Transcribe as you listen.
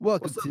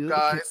Welcome What's up, to the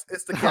guys?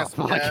 It's the Oh,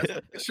 Castle fuck.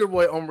 Cast. It's your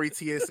boy Omri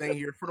TSA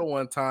here for the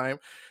one time.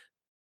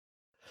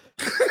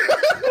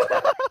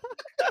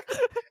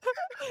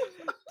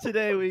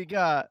 Today we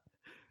got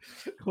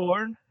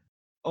Corn,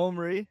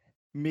 Omri,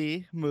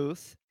 me,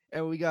 Moose,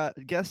 and we got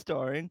guest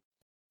starring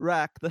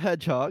Rack the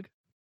Hedgehog.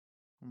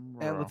 And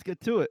Bro. let's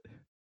get to it.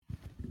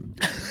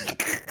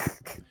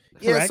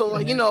 Yeah, Correct, so go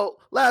like ahead.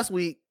 last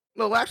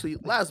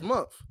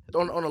month,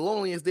 on the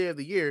loneliest day of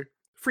the year,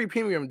 free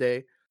premium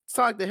day,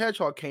 Sonic the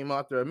Hedgehog came out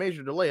after a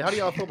major delay. How do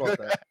y'all feel about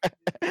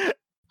that?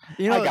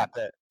 You know, I got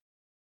that.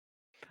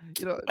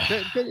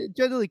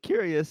 Generally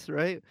curious,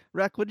 right?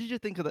 Rack, what did you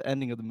think of the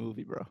ending of the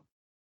movie, bro?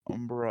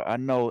 Bro, I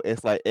know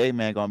it's like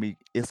Eggman gonna be.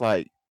 It's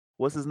like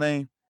what's his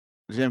name?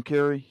 Jim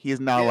Carrey. He's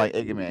now Yeah. like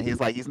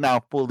Eggman. He's now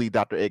fully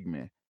Dr.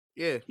 Eggman.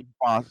 Yeah,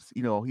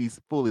 He's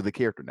fully the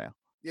character now.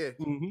 yeah.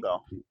 Mhm.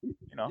 So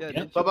Yeah, Yep.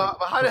 didn't But, you like-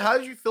 but how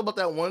did you feel about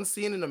that one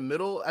scene in the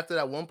middle after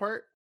that one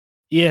part?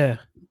 Yeah.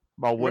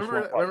 about which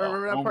Remember, one?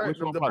 remember that part?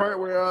 The part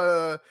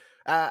where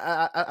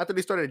after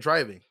they started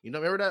driving. You know,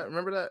 remember that?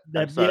 Remember that?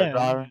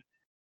 Yeah.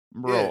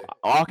 Bro, Yeah.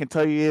 all I can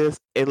tell you is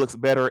it looks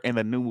better in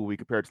the new movie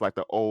compared to like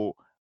the old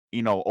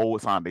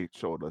Sonic they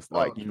showed us.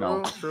 Like,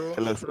 True, it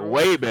looks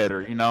way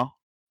better,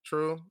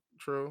 true.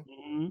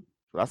 Mhm.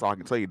 So that's all I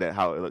can tell you that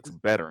how it looks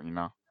better,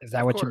 Is that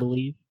Of what you course.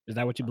 believe? Is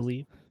that what you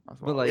believe? That's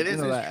But what I- like, It you is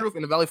know his that, truth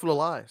in a valley full of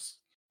lies.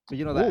 but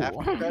you know that Ooh.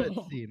 after credit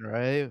scene,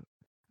 right?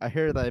 I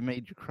hear that it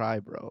made you cry,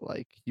 bro.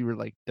 Like you were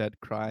like dead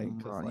crying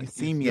because Bro, like you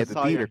see me you at the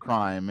saw theater your-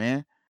 crying,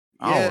 man.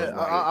 I Yeah, was like,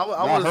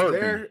 I that was hurt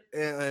there,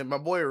 me. and my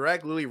boy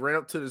Rack literally ran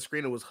up to the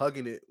screen and was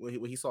hugging it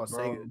when he saw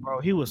Sega. Bro,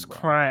 he was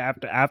crying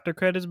after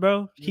credits,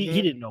 bro. He Mhm.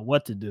 didn't know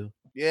what to do.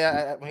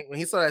 Yeah, when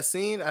he saw that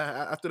scene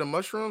after the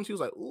mushrooms, he was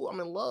like, "Ooh, I'm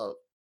in love."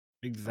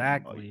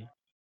 Exactly.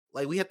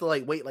 Like we had to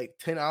wait like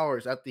 10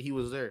 hours after he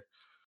was there.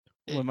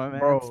 when my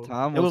Bro, man's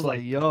Tom it was was like,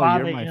 like "Yo,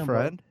 5 you're my a.m., bro.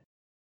 friend."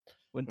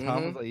 When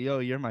Tom was like, "Yo,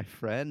 you're my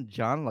friend,"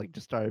 John like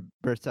just started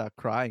burst out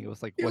crying. It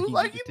was like He what was he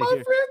like, needed "You to my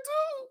hear. friend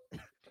too."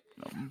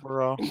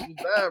 Bro.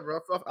 Bad, bro.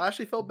 I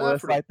actually felt But bad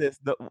it's for them. like this.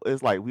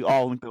 It's like we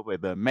all linked up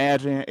with the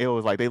Imagine. It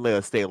was like they let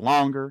us stay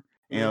longer,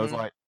 and it was Mhm.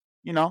 like,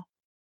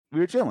 we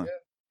were chilling.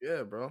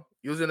 Yeah, bro.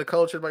 You was in the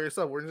culture by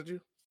yourself, weren't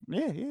you?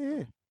 Yeah.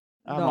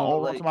 I have my No, own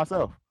room like to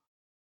myself.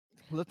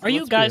 let's Are you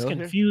let's be guys real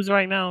here. confused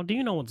right now? Do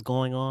you know what's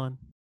going on?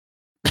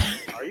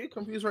 Are you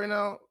confused right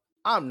now?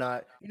 I'm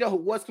not. You know who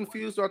was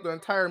confused throughout the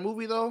entire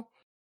movie though?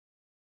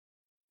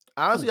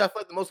 Honestly, I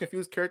feel like the most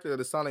confused character of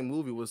the Sonic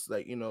movie was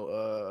like,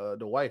 the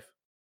wife.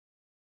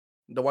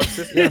 The wife's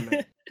sister. Yeah. I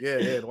meant.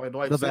 Yeah, the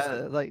wife's The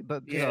sister. bad, like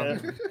the Yeah.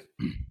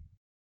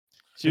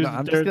 She You was know, the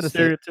I'm just gonna say-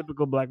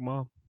 stereotypical black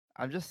mom.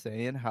 I'm just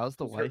saying, how was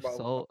the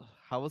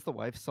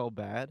wife so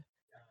bad?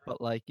 But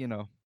like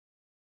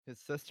his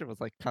sister was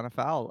like kind of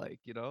foul, like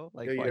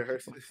like Yeah, why her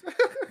keep- sister.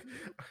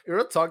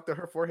 Real talk, to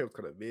her forehead was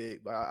kind of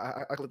big, but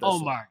I let that Oh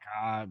slide. my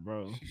god,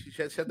 bro.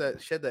 She had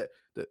that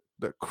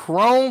the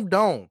chrome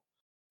dome.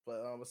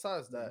 But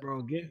besides that,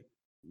 Bro,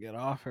 get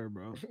off her,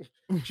 bro.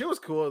 she was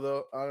cool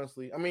though.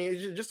 Honestly, I mean,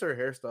 it's just her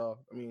hairstyle.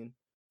 I mean,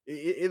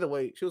 either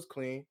way, she was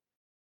clean.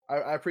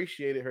 I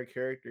appreciated her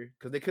character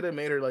because they could have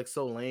made her like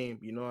so lame.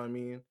 You know what I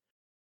mean?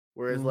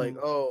 Whereas like,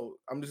 oh,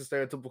 I'm just a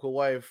stereotypical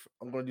wife.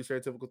 I'm gonna do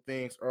stereotypical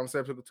things, or I'm a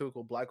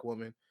stereotypical black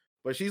woman.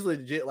 But she's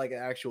legit like an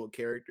actual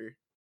character.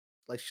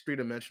 Like she's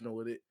 3-dimensional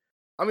with it.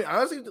 I mean,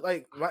 honestly,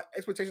 like my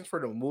expectations for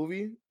the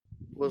movie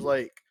was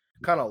like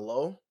kind of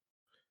low.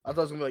 I thought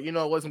it was gonna be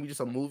like, it wasn't just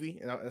a movie,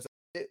 and that's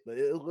it. But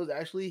it was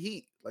actually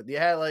heat. Like they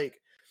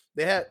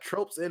had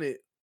tropes in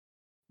it,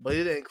 but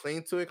it didn't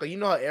cling to it. Like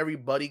how every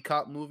buddy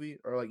cop movie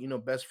or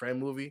like best friend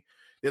movie,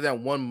 there's that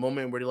one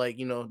moment where they like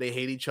they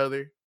hate each other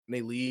and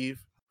they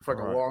leave for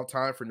like Right. a long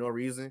time for no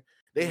reason.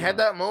 They had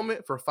that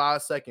moment for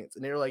 5 seconds,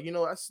 and they were like,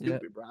 that's Yeah.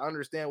 stupid, bro. I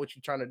understand what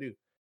you're trying to do.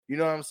 You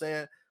know what I'm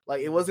saying?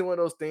 Like it wasn't one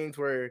of those things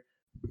where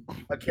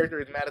a character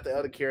is mad at the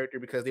other character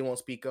because they won't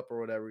speak up or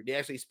whatever. They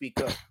actually speak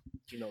up,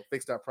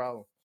 fix that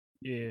problem.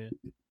 Yeah.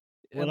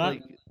 and,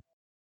 like,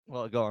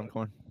 well, go on,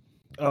 Corn.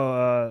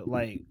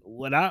 Like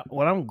what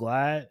I'm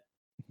glad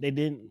they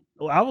didn't.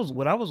 What I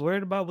was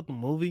worried about with the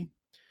movie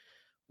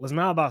was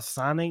not about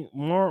Sonic,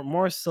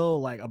 more so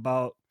like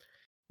about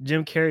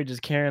Jim Carrey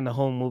just carrying the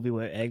whole movie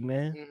with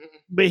Eggman. Mhm.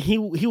 But he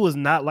was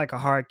not like a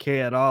hard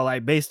carry at all.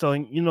 Like based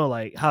on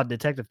like how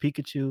Detective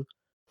Pikachu,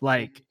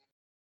 like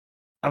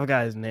I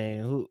forgot his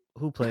name.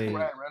 Who played?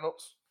 Ryan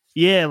Reynolds.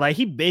 Yeah, like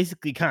he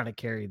basically kind of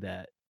carried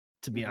that.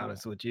 To be Mhm.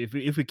 honest with you,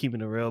 if we're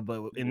keeping it real,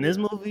 but in this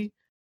movie,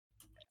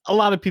 a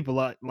lot of people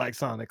like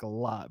Sonic a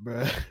lot,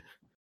 bro.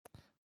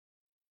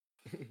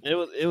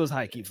 It was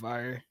high key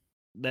fire.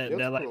 It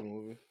was a cool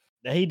movie.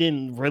 That he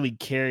didn't really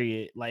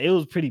carry it. Like it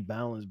was pretty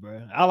balanced,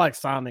 bro. I like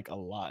Sonic a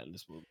lot in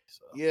this movie.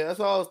 So Yeah, that's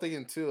what I was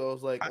thinking too. I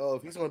was like, oh,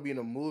 if he's gonna be in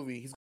a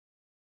movie, his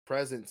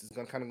presence is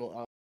gonna kind of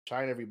go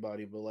outshine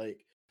everybody. But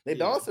like they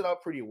balance it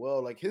out pretty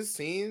well. Like his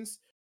scenes,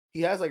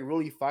 he has like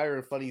really fire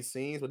and funny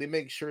scenes, but they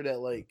make sure that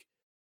like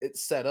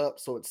it's set up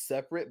so it's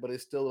separate, but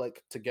it's still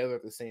like together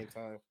at the same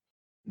time.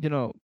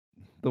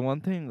 The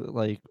one thing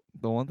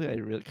I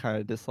really kind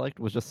of disliked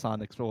was just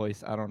Sonic's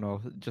voice. I don't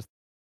know, just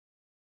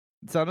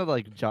It sounded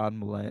like John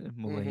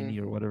Mulaney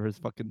Mhm. or whatever his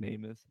fucking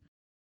name is.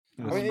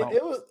 He I was mean,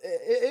 so-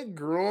 it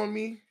grew on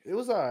me. It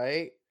was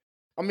alright.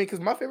 I mean, because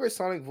my favorite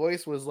Sonic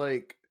voice was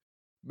like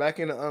back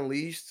in the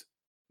Unleashed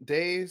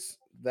days,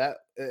 that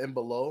and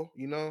below,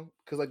 you know,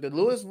 because like the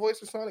Lewis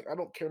voice of Sonic, I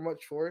don't care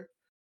much for.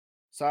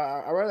 So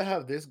I'd rather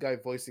have this guy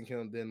voicing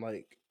him than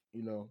like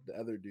the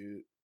other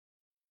dude.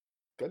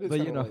 I just But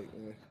kind of like,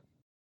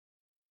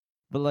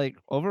 but like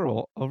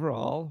overall,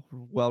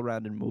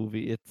 well-rounded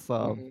movie.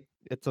 mhm.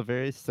 It's a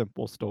very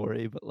simple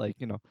story, but like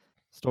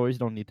stories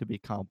don't need to be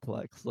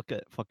complex. Look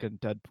at fucking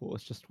Deadpool.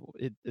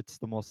 It's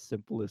the most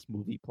simplest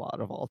movie plot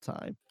of all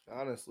time.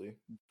 Honestly.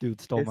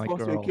 Dude stole It's my supposed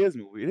to be a girl. kids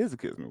movie. It is a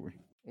kids movie.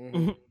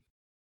 hmm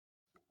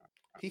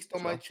He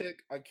stole my So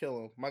chick. I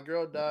kill him. My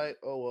girl died.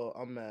 Oh well,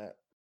 I'm mad.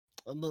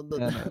 And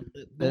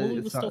The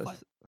movie was still fine.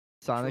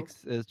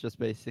 Sonic's is just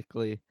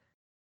basically,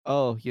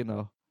 oh,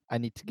 I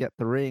need to get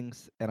the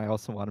rings, and I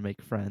also want to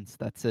make friends.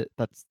 That's it.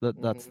 That's the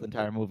Mhm.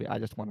 entire movie. I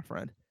just want a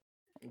friend.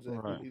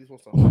 Exactly. Right. He just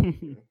wants to hug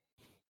you.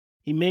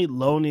 He made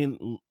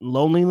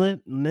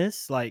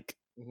loneliness like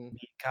Mhm.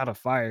 kind of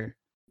fire.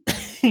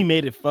 He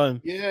made it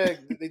fun. Yeah,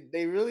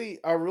 they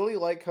really. I really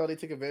like how they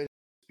took advantage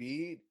of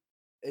speed,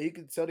 and you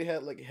could tell they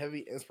had like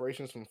heavy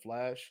inspirations from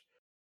Flash,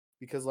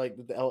 because like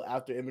the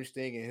after image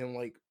thing and him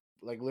like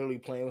literally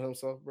playing with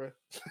himself, bro.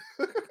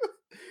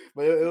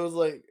 But it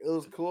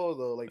was cool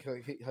though, like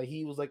how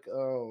he was like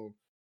due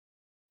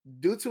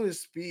to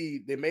his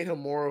speed, they made him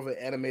more of an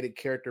animated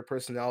character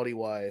personality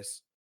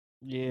wise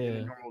than they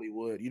Yeah. normally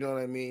would. You know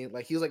what I mean?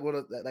 Like he was like one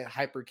of that like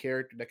hyper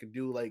character that could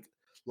do like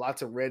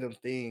lots of random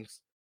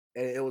things,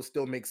 and it would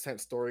still make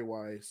sense story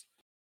wise.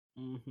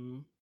 Mm-hmm.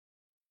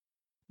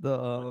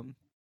 The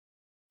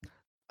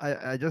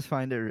I just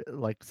find it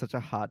like such a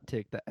hot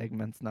take that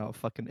Eggman's now a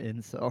fucking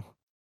incel.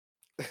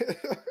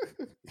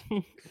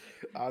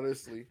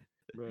 Honestly,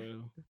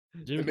 Bro.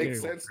 it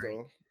makes sense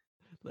though.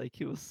 Like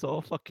he was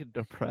so fucking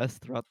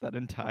depressed throughout that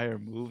entire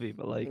movie,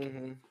 but like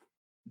hmm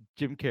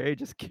Jim Carrey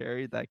just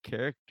carried that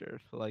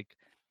character. Like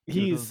dude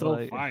He's was so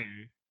like fire.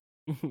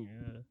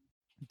 Yeah.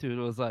 dude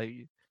was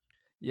like,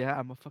 yeah,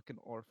 I'm a fucking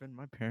orphan.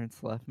 My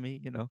parents left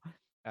me,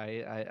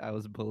 I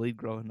was bullied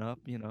growing up,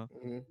 hmm You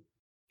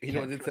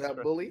know what Can't did to trust that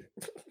her. bully?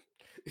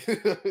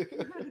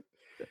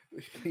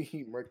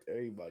 He murked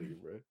everybody,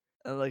 bro.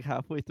 And like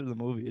halfway through the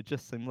movie, it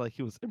just seemed like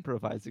he was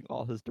improvising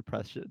all his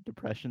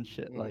depression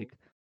shit. Mhm. Like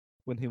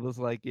when he was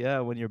like, yeah,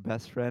 when your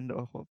best friend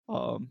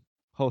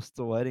hosts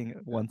a wedding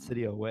 1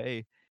 city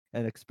away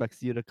and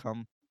expects you to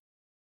come.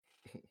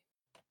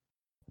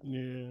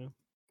 Yeah.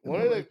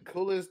 One of the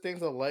coolest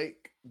things I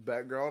like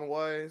background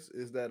wise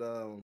is that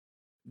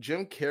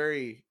Jim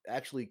Carrey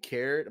actually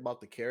cared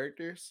about the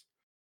characters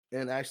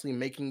and actually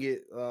making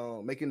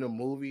the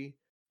movie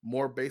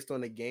more based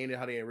on the game than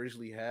how they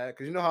originally had.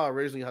 Because you know how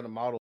originally how the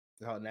model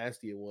how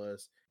nasty it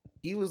was.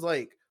 He was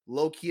like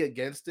low key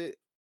against it.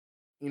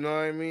 You know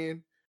what I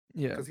mean?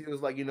 Yeah. Because he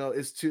was like,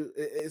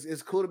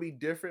 it's cool to be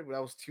different, but I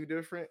was too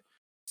different.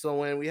 So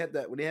when they had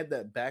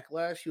that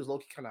backlash, he was low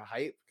key kind of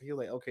hype. He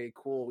was like, okay,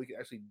 cool, we can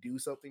actually do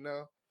something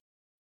now.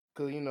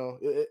 Because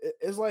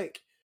it's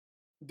like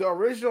the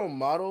original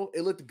model,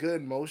 it looked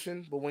good in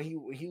motion, but when he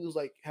was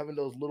like having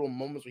those little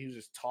moments where he was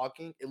just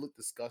talking, it looked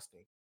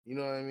disgusting. You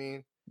know what I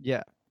mean?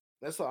 Yeah.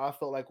 That's what I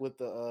felt like with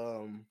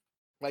the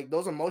like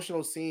those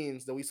emotional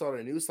scenes that we saw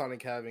the new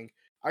Sonic having.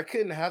 I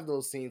couldn't have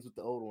those scenes with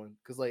the old one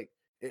because like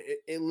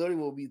it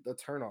literally will be the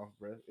turn off,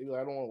 bro. I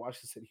don't want to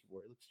watch this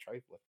anymore. It looks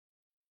trifling.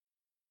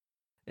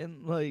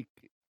 And like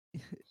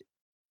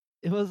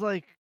it was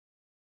like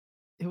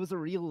it was a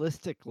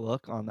realistic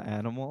look on the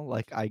animal.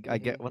 Like I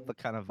get what the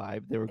kind of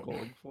vibe they were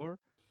going for.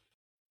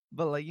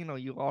 But like,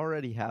 you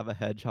already have a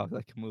hedgehog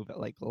that can move at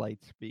like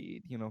light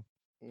speed, Mhm.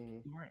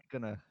 You weren't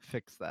gonna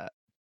fix that.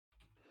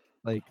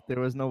 Like there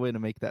was no way to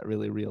make that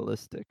really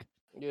realistic.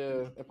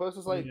 Yeah, and plus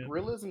it's like Yeah.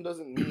 realism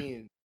doesn't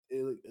mean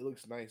it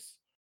looks nice.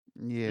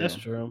 yeah, That's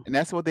true. and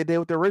that's what they did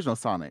with the original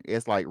Sonic.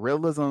 It's like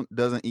realism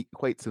doesn't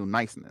equate to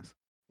niceness.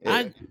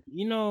 I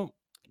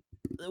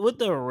with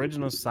the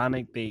original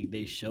Sonic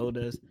they showed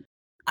us,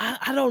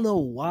 I don't know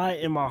why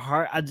in my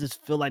heart I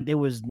just feel like they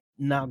was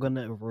not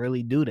gonna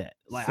really do that.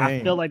 Like I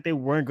Same. feel like they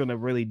weren't gonna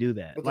really do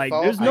that. But Like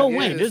the there's foul no thing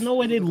way. There's is, no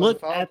way they the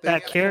looked foul at thing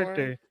that is,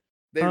 character. Lauren,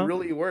 they Huh?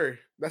 really were.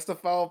 That's the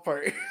foul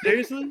part.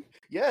 Seriously?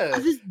 Yeah,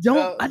 I just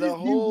don't. I the just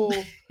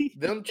whole didn't.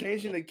 them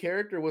changing the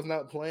character was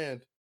not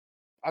planned.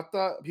 I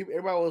thought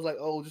everybody was like,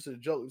 "Oh, just a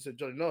joke, just a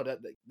joke." No, that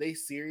they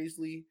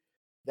seriously,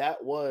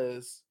 that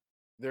was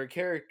their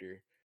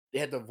character. They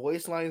had the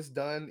voice lines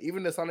done.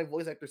 Even the Sonic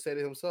voice actor said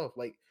it himself.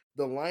 Like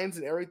the lines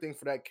and everything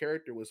for that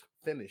character was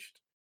finished.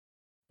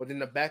 But then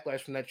the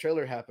backlash from that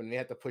trailer happened. They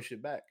had to push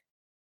it back.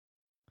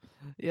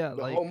 Yeah,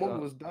 The like whole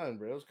movie was done,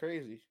 bro. It was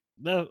crazy.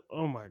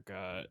 Oh my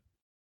god.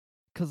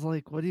 cuz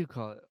like what do you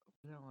call it?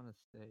 What do I want to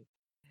say?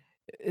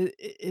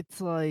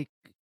 It's like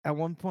at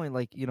one point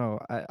like,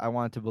 I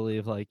wanted to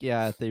believe like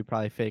yeah, they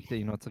probably faked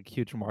it, it's a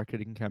huge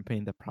marketing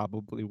campaign that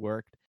probably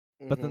worked.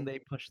 But then hmm they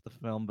pushed the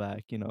film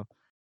back,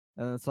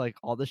 And it's like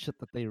all the shit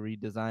that they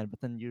redesigned, but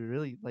then you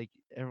really like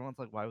everyone's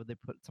like, why would they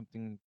put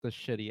something this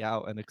shitty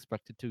out and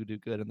expect it to do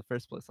good in the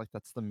first place? Like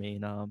that's the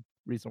main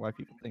reason why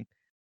people think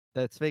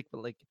that it's fake.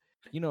 But like,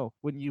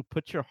 when you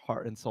put your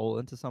heart and soul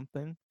into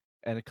something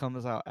and it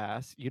comes out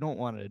ass, you don't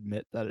want to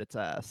admit that it's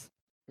ass.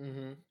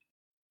 Mm-hmm.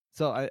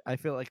 So I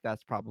feel like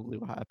that's probably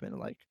what happened.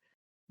 Like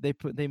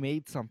they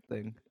made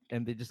something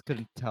and they just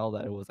couldn't tell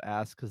that it was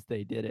ass because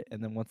they did it.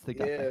 And then once they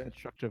got Yeah. that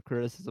constructive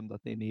criticism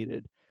that they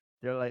needed,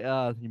 they're like,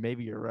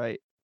 maybe you're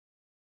right.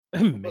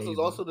 Plus, Maybe. there's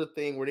also the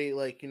thing where they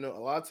like, a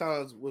lot of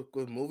times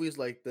with movies,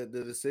 like the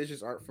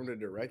decisions aren't from the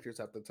directors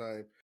at the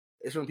time.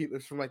 It's from people.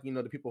 It's from like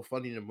the people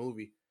funding the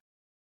movie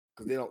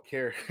because they don't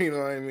care. You know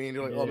what I mean?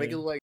 They're like, oh, make it Yeah.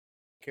 look like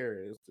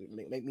care.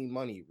 Make me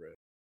money, bro.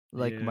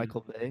 Like Yeah.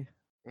 Michael Bay.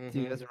 Do you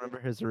Mm-hmm. guys remember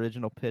his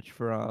original pitch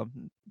for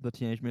the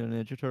Teenage Mutant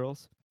Ninja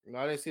Turtles? No,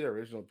 I didn't see the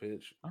original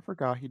pitch. I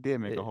forgot he did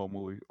make a It- whole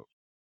movie.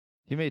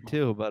 He made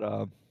two, but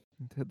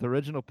the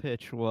original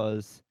pitch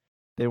was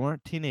they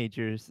weren't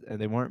teenagers and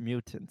they weren't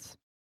mutants.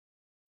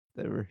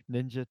 They were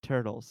Ninja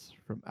Turtles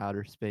from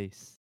outer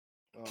space.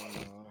 Oh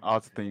no. I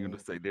was thinking to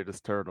say they're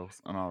just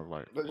turtles, and I was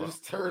like, They're well,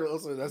 just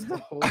turtles, and that's the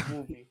whole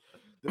movie.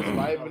 They're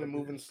vibing and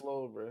moving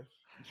slow, bro.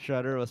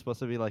 Shredder was supposed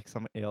to be like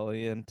some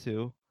alien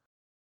too,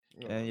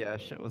 and yeah, Oh,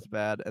 shit was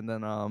bad. And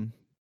then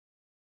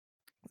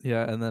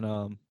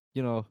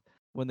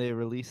when they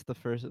released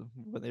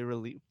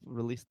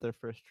released their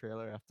first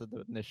trailer after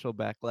the initial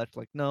backlash,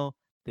 like no,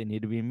 they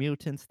need to be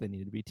mutants, they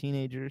need to be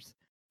teenagers,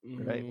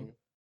 right? Mhm.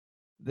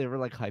 They were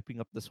like hyping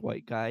up this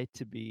white guy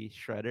to be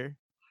Shredder,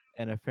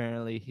 and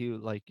apparently he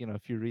like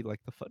if you read like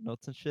the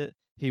footnotes and shit,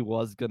 he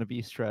was gonna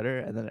be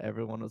Shredder, and then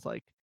everyone was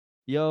like,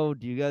 "Yo,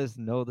 do you guys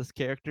know this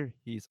character?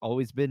 He's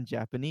always been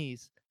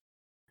Japanese."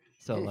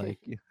 So like,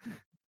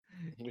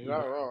 You're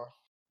not wrong.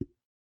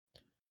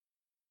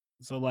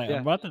 So like Yeah.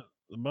 about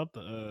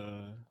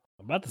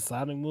the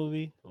Sonic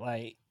movie,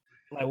 like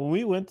when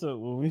we went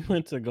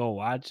to go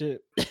watch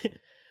it,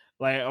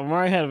 like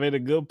Amari had made a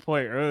good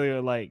point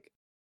earlier. Like,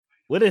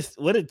 what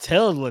did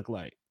Tails look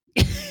like?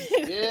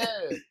 Yeah.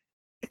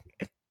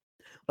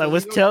 Like,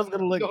 was Tails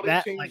gonna look they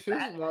that changed like his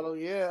that, model.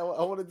 Yeah,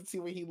 I wanted to see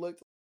what he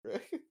looked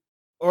like.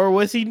 or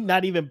was he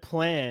not even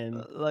planned?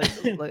 like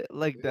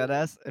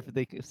deadass.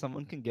 If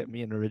someone can get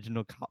me an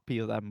original copy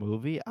of that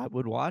movie, I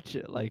would watch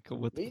it like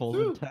with Me full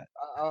too. intent.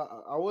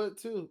 I would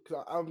too,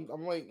 cause I'm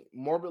like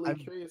morbidly I'm-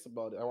 curious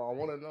about it. I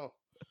want to know.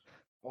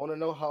 I want to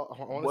know how.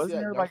 I want to see wasn't that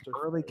there like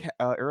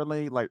dumpster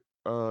early like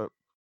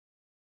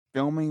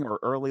filming or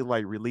early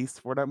like release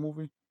for that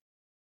movie,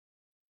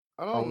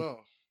 I don't know.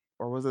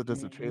 or was it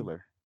just a Mhm.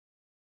 trailer?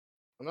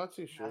 I'm not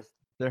too sure.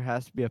 There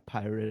has to be a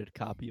pirated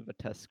copy of a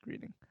test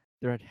screening.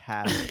 There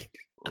has.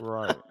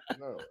 Right.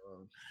 No.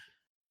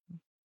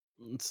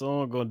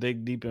 Someone gonna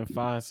dig deep and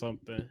find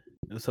something,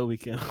 and so we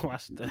can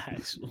watch the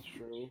actual.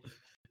 True.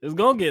 It's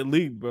gonna get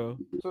leaked, bro.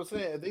 So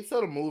saying if they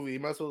sell the movie, they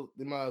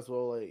might as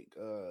well like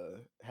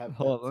have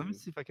Hold that on, let me too.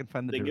 see if I can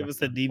find the. They give us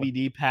director. a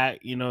DVD pack.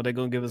 They're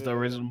gonna give us the Yeah.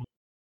 original.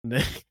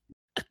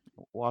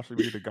 Watching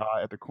me the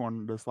guy at the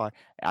corner that's like,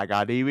 I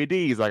got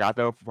DVDs, I got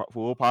the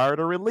full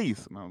pirate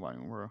release, and I'm like,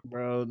 bro,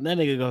 Bro, that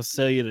nigga gonna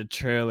sell you the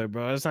trailer,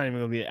 bro. It's not even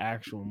gonna be an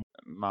actual movie.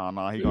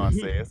 nah, he gonna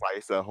say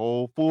it's a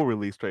whole full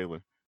release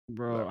trailer,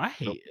 Bro. Like,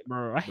 I the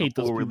hate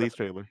those full people release at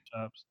the trailer.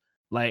 shops.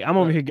 Like, I'm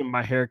over here getting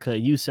my hair cut.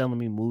 You selling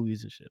me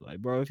movies and shit. Like,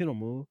 bro, if you don't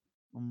move,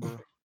 Bro.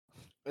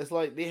 It's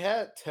like they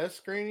had test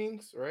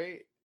screenings,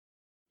 right?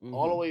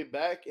 All the Mhm. way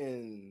back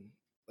in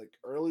like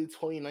early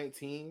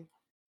 2019.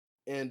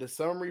 And the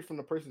summary from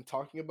the person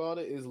talking about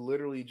it is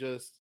literally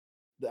just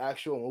the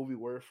actual movie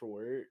word for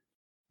word.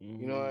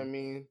 You know what I Mhm.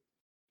 mean?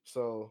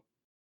 So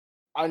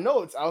I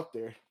know it's out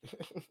there.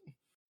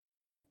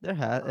 It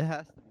has to be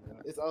that.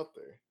 It's out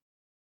there.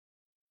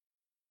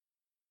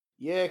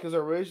 Yeah, because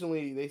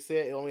originally they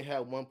said it only had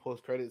one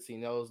post credit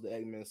scene. That was the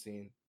Eggman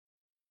scene.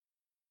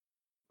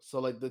 So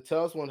like the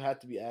Tails one had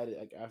to be added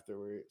like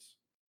afterwards.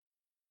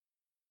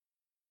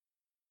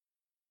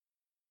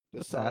 The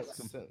Let's Sonic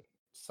ask him.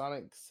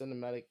 Sonic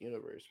Cinematic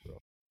Universe,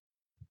 bro.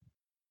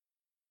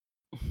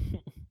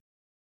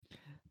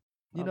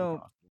 You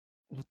know,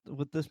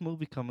 with this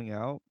movie coming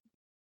out,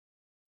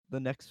 the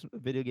next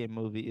video game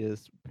movie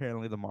is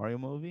apparently the Mario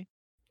movie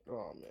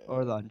Oh man.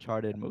 or the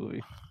Uncharted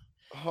movie.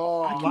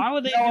 Oh, Why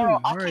would they do I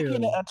keep getting the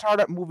Mario?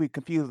 Uncharted movie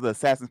confused with the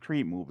Assassin's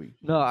Creed movie.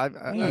 No, I'm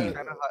Yeah.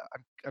 kind of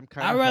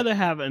I'd rather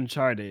have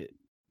Uncharted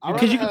I'd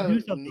because you rather can do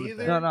have something with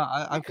neither. that. No,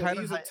 I'm because kind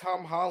they of use a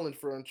Tom Holland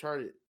for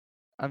Uncharted.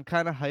 I'm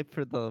kind of hyped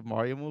for the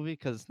Mario movie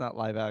because it's not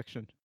live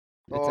action.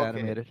 It's Oh, okay.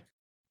 animated.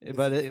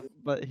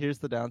 But here's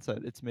the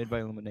downside: it's made by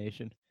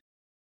Illumination,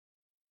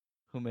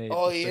 who made.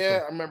 Oh Despicable- yeah,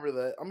 I remember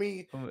that. I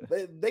mean, who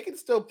ma- they can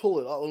still pull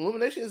it off.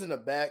 Illumination isn't a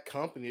bad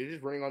company. They're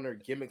just running on their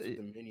gimmicks with Eh,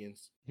 the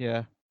minions.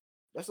 yeah,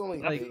 That's the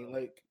only Like- thing.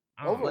 Like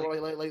I don't know.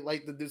 overall,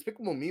 like the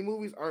Despicable Me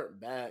movies aren't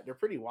bad. They're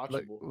pretty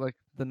watchable. like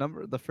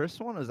the first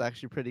one was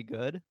actually pretty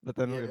good, but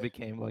then Yeah. it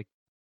became like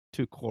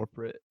too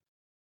corporate.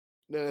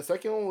 Then the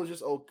second one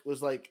was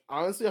was like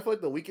honestly, I feel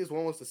like the weakest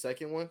one was the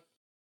second one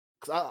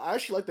because I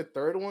actually like the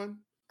third one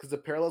because the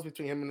parallels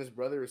between him and his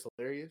brother is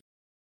hilarious.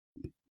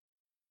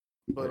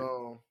 But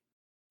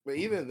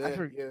even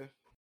then, yeah.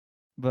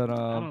 But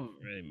I don't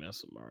really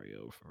mess with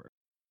Mario for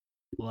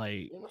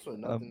like. You mess with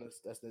nothing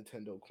that's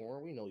Nintendo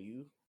corn. We know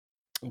you.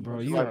 Bro,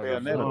 He you like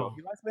already Bayonetta. know.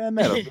 He likes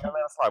Bayonetta. Yeah,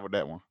 let's slide with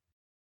that one.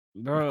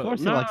 Bro, course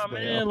he nah, likes man,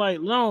 Bayo.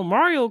 like no,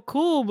 Mario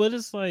cool, but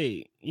it's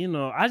like, you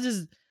know,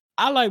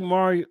 I like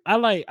Mario. I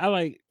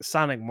like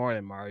Sonic more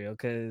than Mario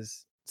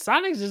because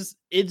Sonic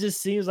it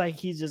just seems like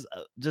he's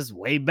just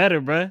way better,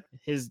 bro.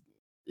 His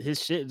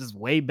shit just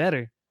way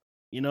better,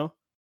 you know,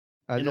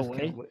 I in a just way.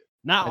 can't wait.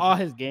 Not I all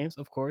just- his games,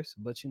 of course,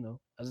 but you know,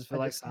 I just feel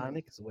I like just can't-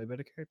 Sonic is a way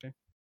better character.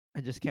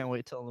 I just can't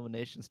wait till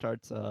Illumination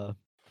starts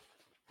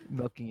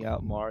milking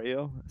out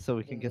Mario so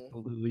we can get the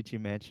Luigi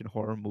Mansion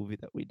horror movie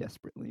that we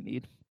desperately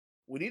need.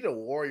 We need a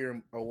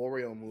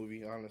Wario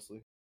movie,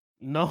 honestly.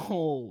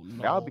 No,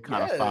 That would be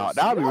kind of foul. Yes,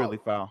 That would be yo. really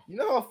foul. You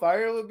know how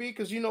fire it would be?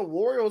 Because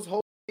Wario's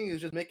whole thing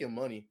is just making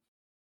money.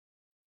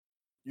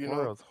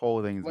 Wario's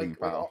whole thing is being like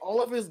foul.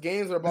 all of his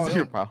games are about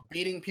Zero him foul.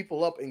 beating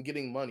people up and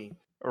getting money.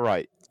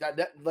 Right.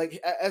 That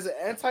like as an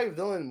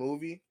anti-villain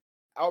movie,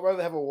 I would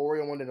rather have a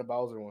Wario one than a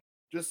Bowser one.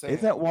 Just saying.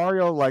 Isn't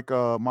Wario like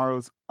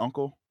Mario's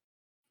uncle?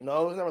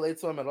 No, it's not related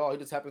to him at all. He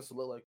just happens to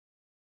look like.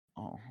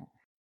 Oh,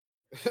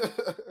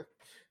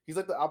 He's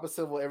like the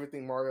opposite of what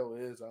everything Mario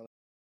is.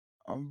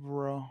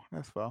 bro,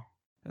 that's foul.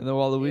 And then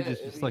Waluigi's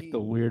just like the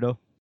weirdo.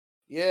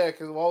 Yeah,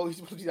 because Waluigi's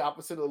supposed to be the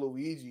opposite of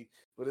Luigi.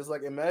 But it's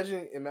like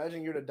imagine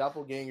you're the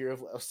doppelganger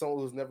of someone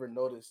who's never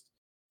noticed.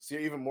 So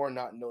you're even more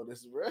not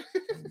noticed, bro.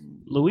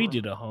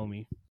 Luigi the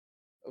homie.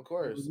 Of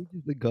course.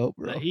 Luigi's the goat,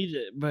 bro.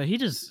 He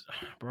just,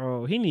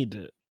 bro, he need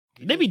to.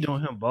 They be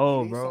doing him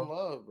bold, He needs bro. some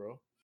love, bro.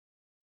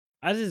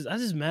 I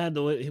just mad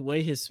the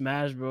way his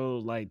Smash Bro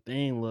like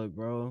thing look,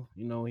 bro.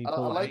 You know, he I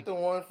pull like the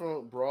one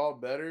from Brawl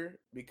better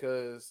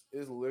because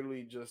it's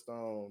literally just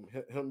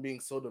him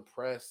being so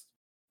depressed.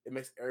 It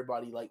makes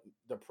everybody like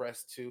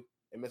depressed too.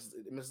 It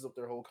messes up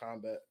their whole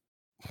combat.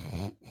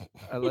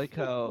 I like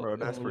how Bro,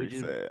 that's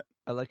pretty sad.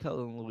 I like how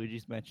in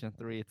Luigi's Mansion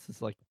 3, it's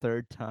his like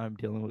third time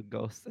dealing with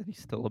ghosts, and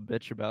he's still a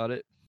bitch about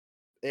it.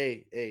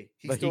 Hey,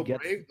 he's But still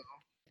brave though.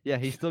 Yeah,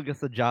 he still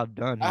gets the job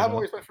done. I have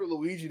more respect for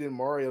Luigi than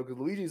Mario because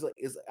Luigi's like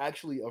is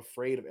actually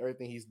afraid of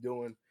everything he's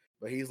doing,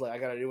 but he's like, I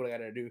gotta do what I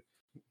gotta do.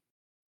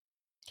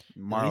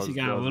 At least he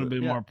got a little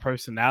bit more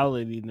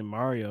personality than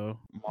Mario.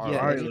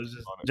 Mario's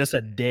just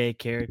a dead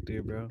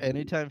character, bro.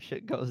 Anytime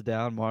shit goes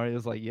down,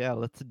 Mario's like, "Yeah,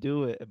 let's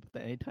do it." But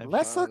then anytime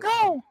let's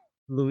go,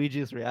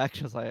 Luigi's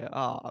reaction is like,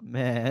 "Oh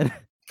man."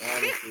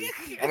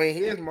 Honestly, I mean,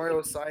 he is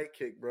Mario's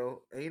sidekick,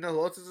 bro. And you know who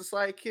else is a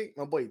sidekick?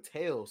 My boy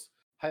Tails.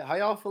 How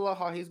y'all feel about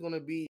how he's gonna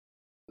be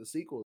the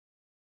sequel?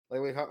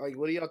 Like,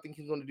 what do y'all think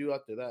he's gonna do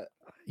after that?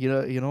 You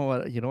know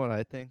what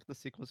I think the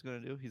sequel's gonna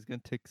do? He's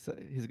gonna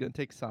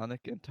take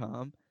Sonic and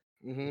Tom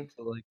to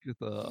like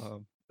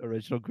the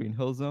original Green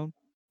Hill Zone,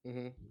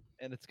 and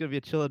it's gonna be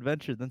a chill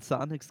adventure. Then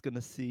Sonic's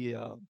gonna see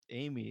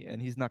Amy,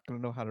 and he's not gonna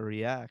know how to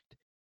react,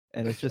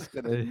 and it's just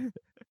gonna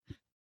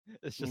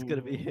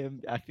be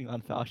him acting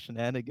on foul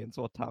shenanigans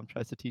while Tom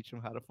tries to teach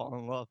him how to fall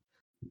in love.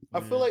 I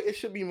feel like it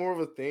should be more of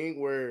a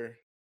thing where,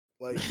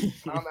 like,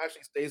 Tom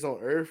actually stays on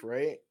Earth,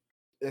 right?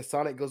 And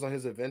Sonic goes on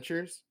his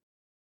adventures,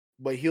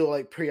 but he'll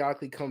like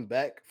periodically come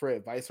back for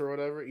advice or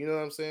whatever. You know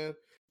what I'm saying?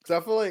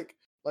 Because I feel like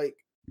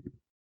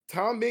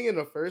Tom being in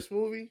the first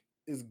movie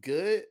is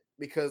good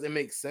because it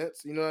makes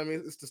sense. You know what I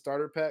mean? It's the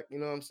starter pack. You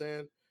know what I'm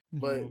saying?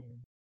 But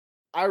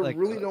I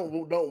really don't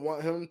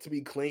want him to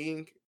be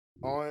clinging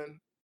on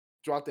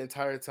throughout the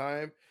entire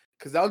time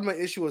because that was my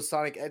issue with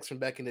Sonic X from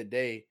back in the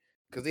day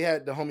because they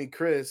had the homie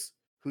Chris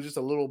who's just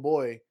a little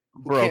boy.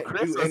 Bro,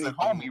 Chris is a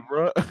homie,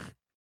 bro.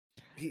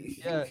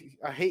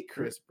 I hate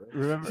Chris, bro.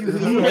 Remember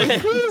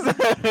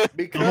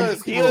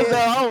because he was a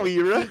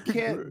homie, bro. He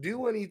can't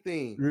do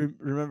anything.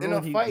 Remember in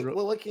a fight?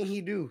 What can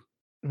he do?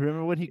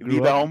 Remember when he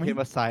grew up, became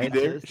a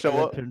scientist, and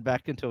then turned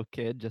back into a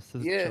kid just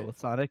to chill with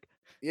Sonic?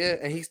 Yeah,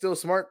 and he's still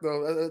smart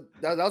though.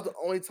 That was the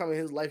only time in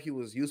his life he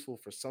was useful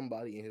for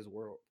somebody in his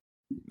world.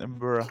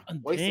 Bro.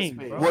 Waste of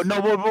space. Well,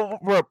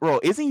 no, bro,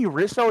 isn't he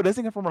rich though?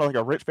 Doesn't he come from like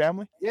a rich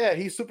family? Yeah,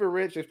 he's super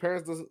rich. His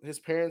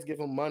parents give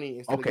him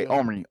money. Okay,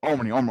 Omri.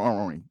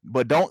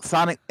 But don't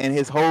Sonic and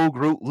his whole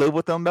group live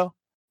with them though?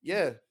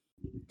 Yeah.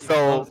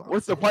 So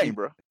what's the point,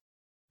 bro?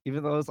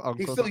 Even though his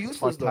he's still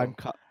useless though.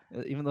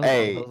 Even though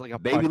they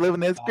be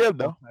living in his crib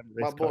though.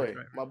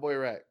 My boy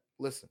Rack.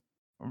 Listen,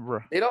 bro.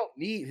 They don't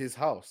need his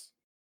house.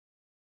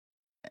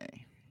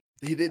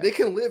 They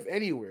can live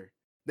anywhere.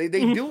 They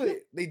do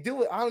it. They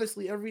do it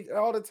honestly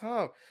all the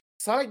time.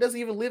 Sonic doesn't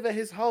even live at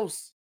his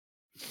house.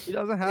 He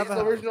doesn't have his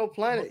original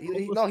planet.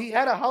 He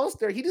had a house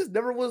there. He just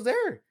never was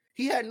there.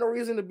 He had no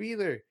reason to be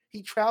there.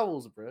 He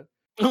travels, bro.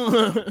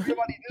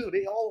 Everybody do.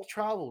 They all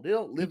travel. They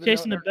don't live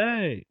chasing the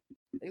bag.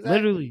 Exactly.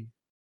 Literally.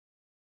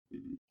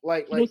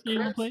 Like Chris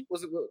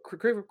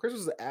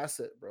was an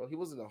asset, bro. He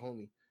wasn't a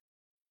homie.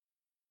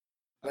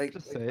 I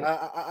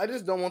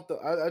just don't want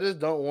I just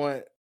don't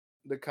want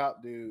the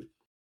cop dude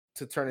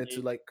to turn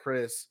into like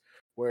Chris,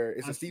 where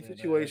it's a Steve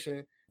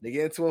situation. They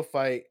get into a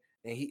fight,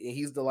 and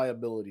he's the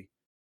liability.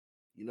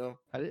 You know,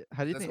 How do you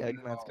that's think what we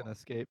Eggman's call. gonna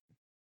escape?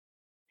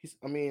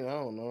 I mean, I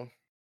don't know.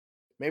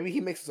 Maybe he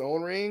makes his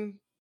own ring,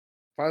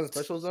 finds a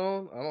special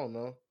zone. I don't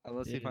know.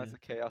 Unless he finds Yeah.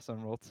 the Chaos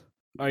Emeralds.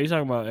 Are you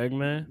talking about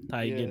Eggman?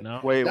 How you Yeah. getting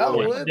out? Wait, That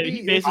wait, would wait. He be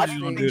How basically do you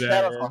gonna think do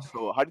Shadow's that. gonna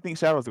show up? How do you think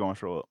Shadow's gonna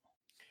show up?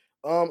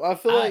 I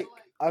feel I-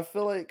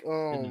 like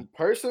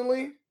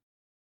personally,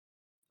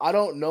 I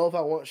don't know if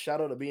I want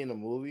Shadow to be in the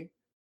movie.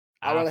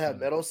 I'd rather have feel-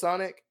 Metal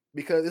Sonic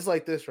because it's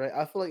like this, right?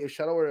 I feel like if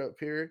Shadow were to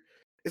appear,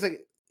 it's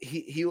like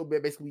he would be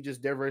basically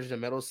just their version of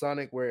Metal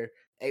Sonic, where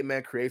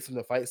Eggman creates him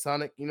to fight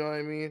Sonic. You know what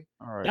I mean?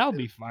 All right. That would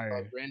be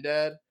fire.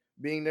 Granddad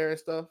being there and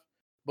stuff.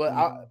 But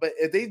Mhm. but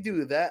if they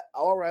do that,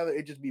 I'll rather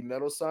it just be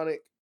Metal Sonic.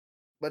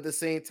 But at the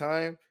same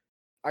time,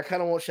 I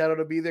kind of want Shadow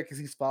to be there because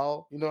he's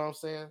foul. You know what I'm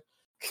saying?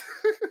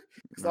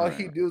 Because all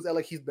he Right. do is act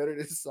like he's better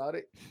than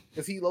Sonic.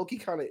 Because he low key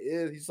kind of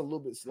is. He's a little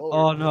bit slower.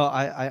 Oh no,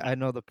 I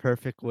know the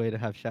perfect way to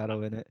have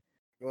Shadow in it,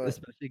 But,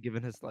 especially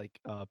given his like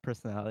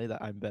personality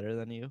that I'm better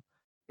than you.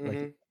 Like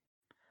mhm.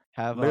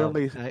 have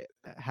Literally,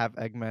 have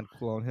Eggman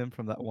clone him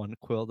from that one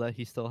quill that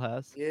he still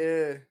has,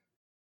 Yeah.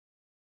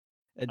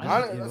 and I just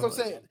don't- give That's him, what I'm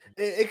saying.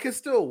 It can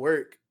still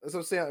work. That's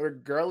what I'm saying.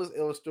 Regardless,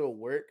 it'll still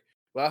work.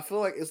 But I feel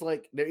like it's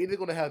like they're either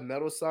going to have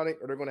Metal Sonic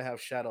or they're going to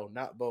have Shadow,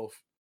 not both.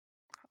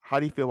 how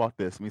do you feel about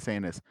this? Me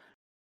saying this.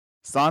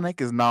 Sonic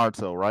is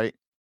Naruto, right?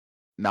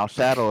 Now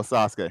Shadow is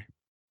Sasuke.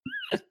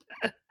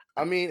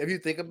 I mean, if you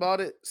think about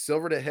it,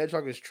 Silver the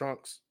Hedgehog is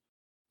Trunks.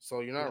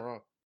 So you're not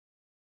wrong.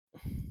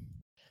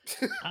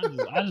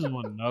 I just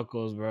want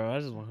Knuckles, bro. I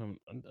just want him.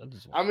 I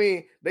just want. I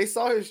mean, they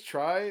saw his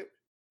tribe.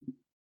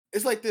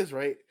 It's like this,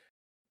 right?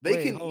 They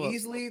Wait, can hold up.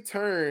 easily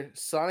turn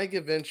Sonic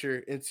Adventure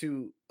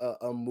into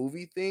a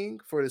movie thing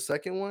for the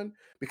second one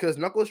because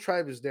Knuckles'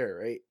 tribe is there,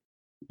 right?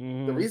 The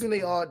Mhm. reason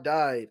they all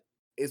died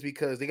is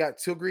because they got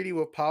too greedy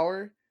with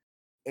power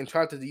and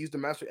tried to use the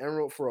Master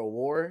Emerald for a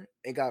war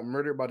and got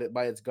murdered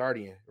by its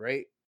guardian,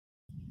 right?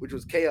 Which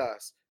was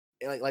Chaos.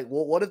 And like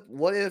well, what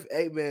if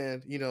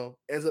Eggman,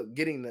 ends up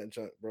getting that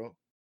junk, bro?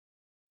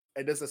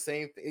 And does the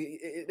same thing.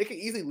 It could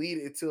easily lead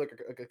it to like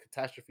a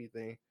catastrophe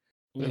thing.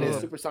 And then Yeah.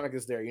 Super Sonic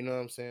is there, you know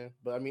what I'm saying?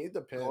 But I mean, it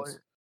depends.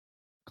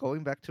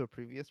 Going back to a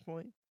previous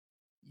point,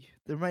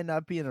 there might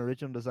not be an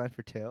original design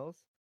for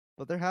Tails,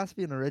 but there has to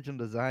be an original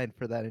design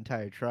for that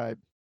entire tribe.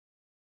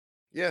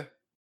 Yeah.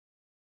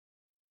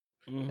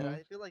 And Mhm.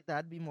 I feel like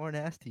that'd be more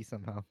nasty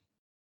somehow.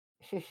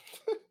 You're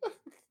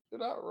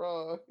not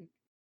wrong.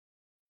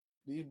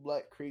 These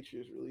black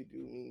creatures really do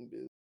mean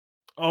business.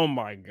 Oh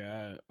my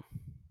god.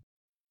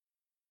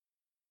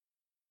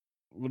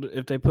 What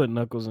if they put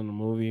Knuckles in the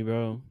movie,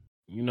 bro?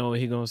 You know what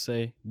he gonna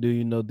say? Do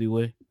you know the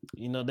way?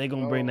 You know they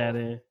gonna bring that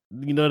in.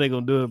 You know they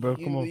gonna do it, bro.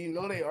 Come on. You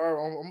know they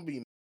are. I'm gonna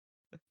be.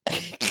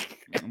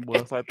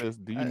 Well, it's like this.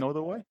 Do you know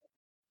the way?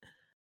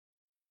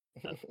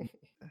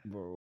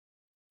 Bro.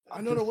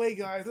 I know the way,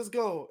 guys. Let's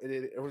go. And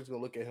then everyone's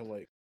gonna look at him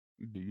like,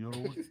 Do you know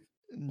the way?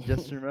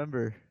 Just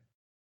remember,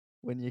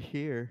 when you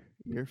hear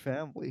your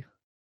family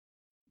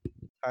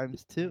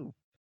times 2,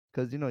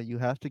 because you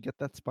have to get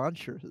that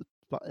sponsorship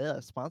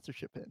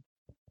in.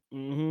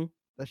 Mm-hmm.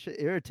 That shit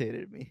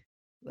irritated me.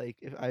 Like,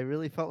 if I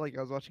really felt like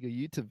I was watching a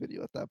YouTube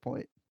video at that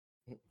point.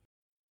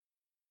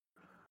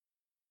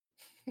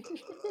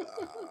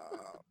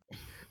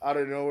 out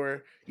of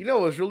nowhere. You know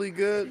what's really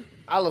good?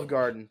 Olive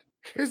Garden.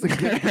 Here's a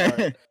gift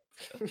card.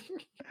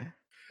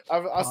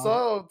 I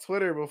saw on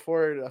Twitter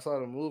before I saw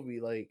the movie,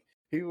 like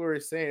people were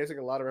saying there's like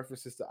a lot of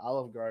references to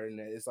Olive Garden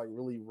that it's like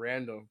really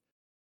random,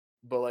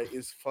 but like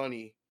it's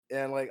funny.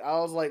 And like I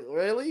was like,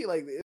 really?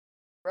 Like it's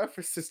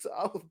references to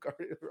Olive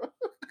Garden, bro.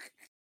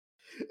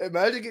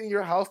 Imagine getting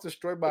your house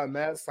destroyed by a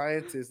mad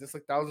scientist. It's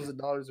like thousands of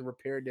dollars in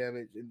repair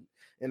damage,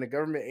 and the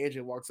government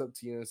agent walks up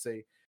to you and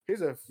say,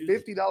 "Here's a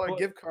 $50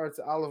 gift card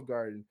to Olive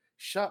Garden.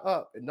 Shut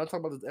up and don't talk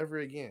about this ever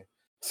again."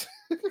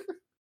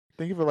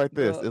 Think of it like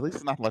this. No. At least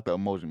it's not like the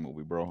Emoji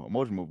Movie, bro.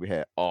 Emoji Movie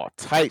had all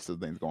types of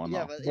things going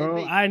Yeah, on. but it Bro,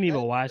 made I didn't even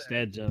sense watch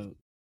there. that joke.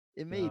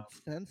 It made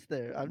sense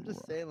there. I'm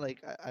just saying,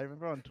 like, I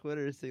remember on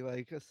Twitter seeing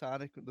like the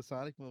Sonic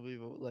movie,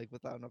 but, like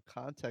without no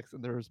context,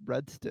 and there was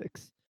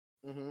breadsticks,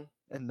 Mm-hmm.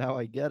 and now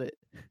I get it.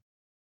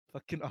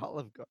 Fucking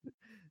Olive Garden.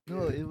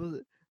 No, it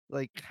was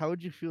like, how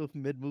would you feel if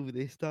mid movie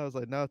they stopped? I was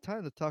like, now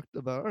time to talk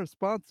about our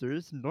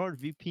sponsors,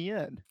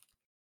 NordVPN.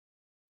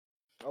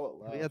 I would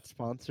If laugh. we had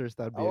sponsors,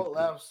 that'd I be. would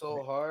laugh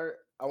so hard.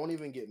 I won't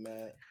even get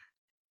mad.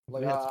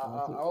 Like we had I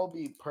sponsors- will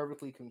be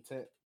perfectly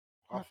content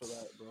off of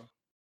that, bro.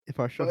 If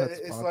our show But had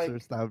it's sponsors,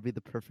 like- that would be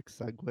the perfect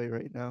segue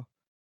right now.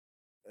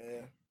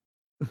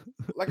 Yeah.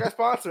 Like I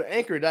sponsor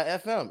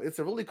Anchor.fm. It's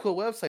a really cool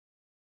website.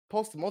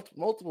 Post to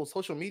multiple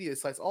social media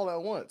sites all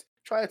at once.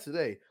 Try it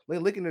today.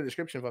 Link in the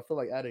description if I feel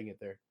like adding it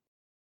there.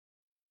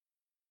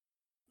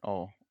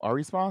 Oh, are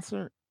we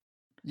sponsored?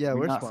 Yeah,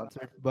 We're we're not-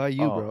 sponsored by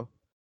you, Oh. bro.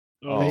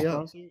 Oh, Hey, we up.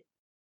 sponsored?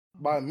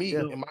 By me Yeah.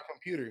 and my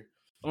computer.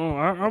 Oh,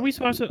 are we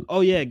sponsored? Oh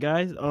yeah,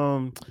 guys.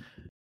 Welcome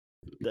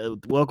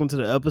to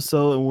the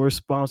episode, and we're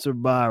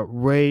sponsored by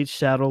Raid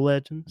Shadow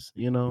Legends.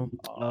 You know,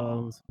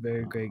 it's a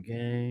very great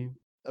game.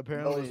 No,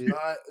 Apparently, it's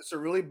not. It's a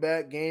really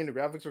bad game. The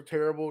graphics are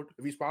terrible.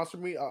 If you sponsor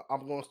me,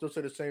 I'm going to still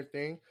say the same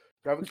thing.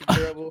 Graphics are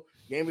terrible.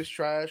 Game is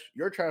trash.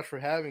 You're trash for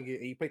having it,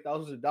 and you pay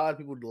thousands of dollars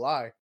people to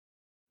lie.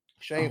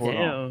 Shameful. Hold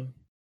on. Damn.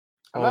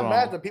 I'm Hold not mad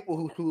at on. the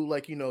people who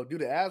like do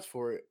the ads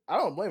for it. I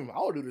don't blame them.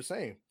 I would do the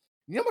same.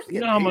 You know how much they You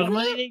get know how paid much for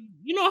money that?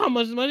 you know how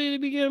much money they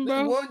be getting, This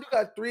bro? one dude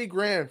got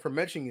 $3,000 for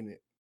mentioning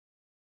it.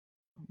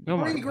 Oh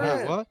my $3,000.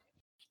 God.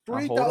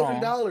 What? Hold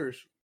on. $3,000.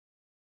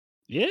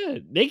 Yeah,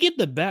 they get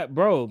the back,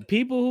 bro.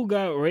 People who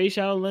got Ray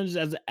Shadow Legends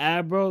as an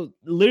ad, bro.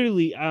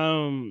 Literally,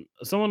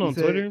 someone You on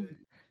say- Twitter,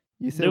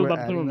 You they say were we're about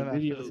to put adding on the them after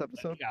video. this Like,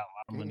 episode? they got a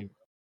lot of money.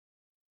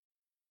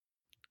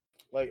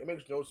 Like it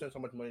makes no sense how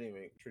much money they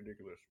make. It's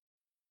ridiculous.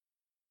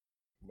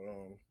 But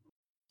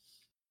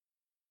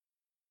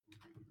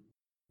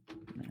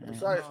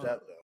besides Man, that,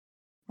 though,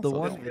 The so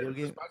one dumb. video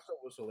game, Smash Up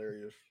was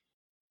hilarious.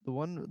 the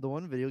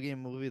one video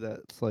game movie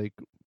that's like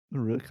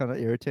really kind of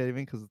irritating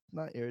me because it's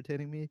not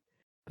irritating me,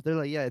 but they're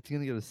like, yeah, it's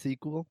gonna get a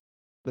sequel,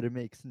 but it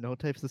makes no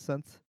types of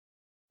sense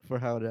for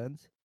how it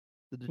ends.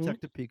 The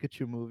Detective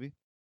Pikachu movie.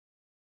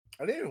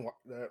 I didn't even watch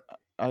that.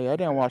 I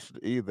didn't watch it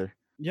either.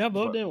 Yeah,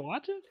 both But- didn't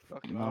watch it.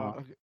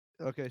 No.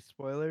 Okay,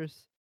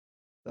 spoilers.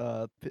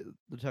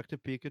 Detective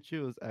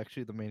Pikachu is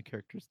actually the main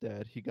character's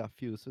dad. He got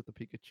fused with the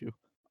Pikachu.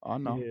 I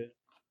know. Yeah.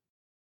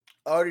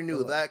 I already knew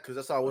Well, that because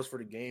that's how it was for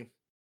the game.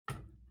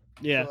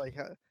 Yeah. So, like,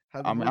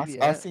 how the I mean, movie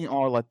I seen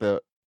all like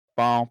the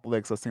bomb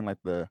flicks. I seen like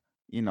the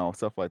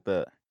stuff like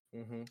that.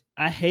 Mm-hmm.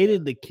 I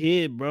hated the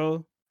kid,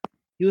 bro.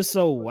 He was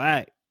so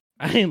whack.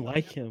 I didn't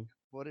like him,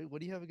 What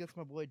do you have against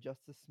my boy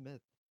Justice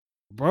Smith?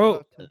 bro. Shout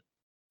out to-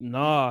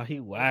 Nah, he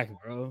whack,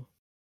 bro.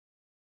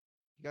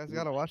 You guys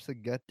gotta watch the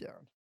Get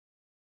Down.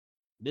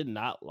 Did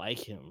not like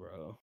him,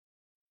 bro.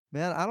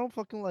 Man, I don't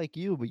fucking like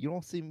you, but you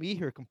don't see me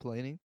here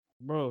complaining.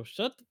 Bro,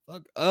 shut the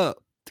fuck up.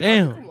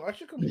 Damn. I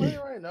should complain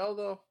right now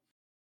though.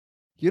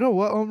 You know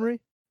what, Omri?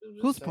 I'm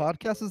just Whose saying.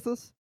 podcast is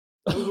this?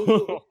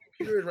 Who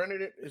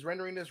computer is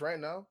rendering this right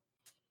now?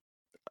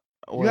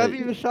 You haven't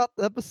Wait, even shot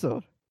the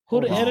episode.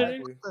 Who the Hold on.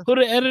 editor? Who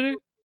the editor?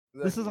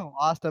 This is a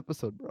lost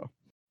episode, bro.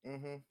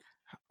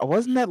 Mm-hmm.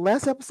 wasn't that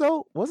last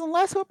episode? Wasn't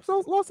last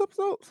episode?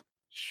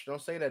 Shh,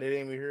 don't say that. They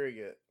didn't even hear it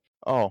yet.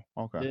 Oh,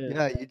 okay.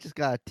 Yeah, you just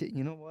got.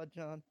 You know what,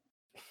 John?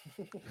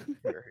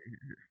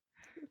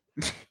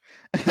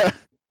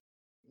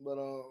 But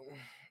oh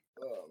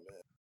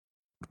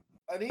man,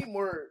 I need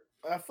more.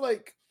 I feel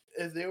like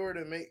if they were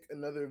to make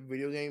another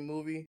video game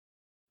movie,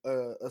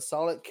 a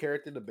solid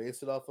character to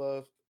base it off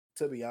of,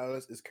 to be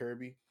honest, is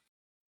Kirby.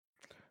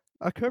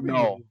 A Kirby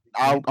No, movie.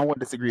 I want to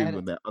disagree And-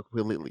 with that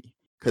completely.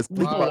 Because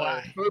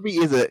Why? Kirby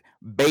is a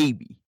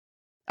baby.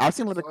 I've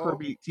seen a lot of So?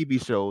 Kirby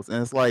TV shows,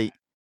 and it's like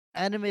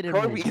Animated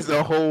Kirby movie. is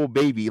a whole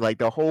baby. Like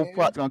the whole And-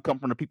 plot's gonna come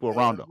from the people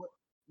around him.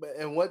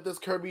 And what does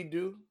Kirby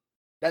do?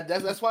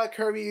 That's why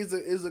Kirby is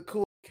a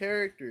cool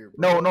character.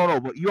 Bro. No.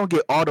 But you don't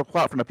get all the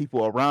plot from the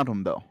people around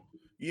him, though.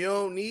 You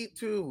don't need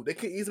to. They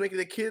could easily make it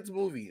a kids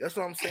movie. That's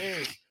what I'm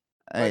saying.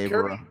 Hey, Like,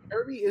 bro.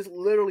 Kirby is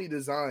literally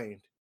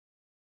designed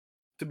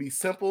to be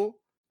simple,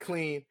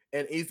 clean,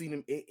 and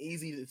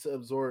easy to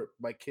absorb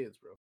by kids,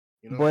 bro.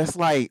 You know? But it's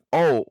like,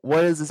 oh,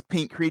 what is this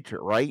pink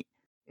creature, right?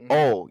 Mhm.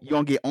 Oh, you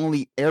don't get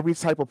only every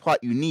type of plot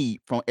you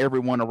need from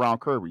everyone around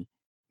Kirby.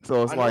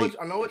 So it's like,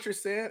 I know what you're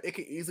saying. It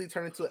could easily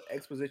turn into an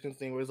exposition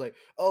thing where it's like,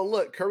 oh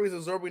look, Kirby's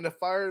absorbing the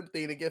fire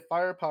thing to get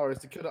fire powers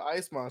to kill the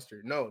ice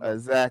monster. No,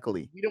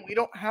 exactly. we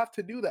don't have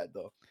to do that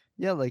though.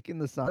 Yeah, like in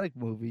the Sonic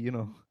movie, you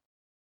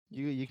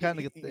kind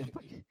of get the.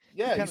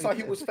 Yeah, you kinda saw he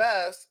get- was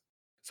fast,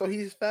 so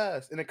he's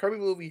fast. In a Kirby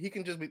movie, he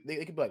can just be.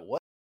 They could be like,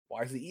 what?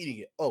 Why is he eating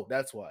it? Oh,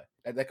 that's why.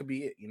 That could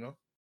be it. You know.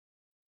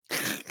 Oh,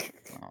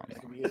 That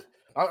no. could be it.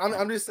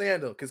 I'm just saying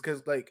though,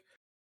 because like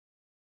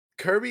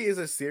Kirby is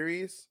a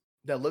series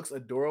that looks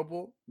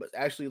adorable, but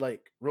actually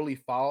like really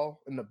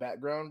foul in the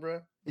background,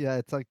 bro. Yeah,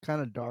 it's like kind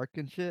of dark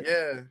and shit.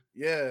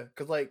 Yeah,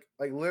 because like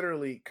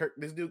literally,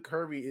 this dude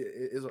Kirby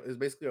is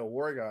basically a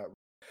war god.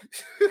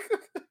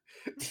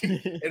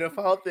 And the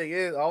foul thing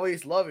is, I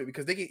always love it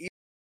because they can eat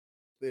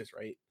this,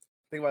 right?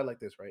 Think about it like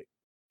this, right?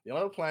 You're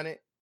on a planet,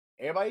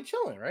 everybody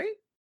chilling, right?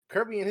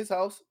 Kirby in his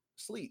house,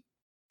 sleep.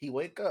 He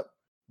wake up,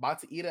 about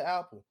to eat an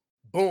apple.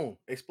 Boom,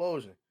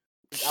 explosion.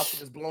 His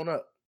apple is blown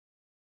up.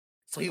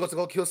 So he wants to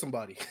go kill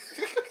somebody.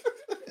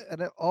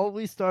 And it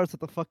always starts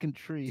with a fucking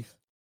tree.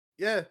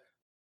 Yeah.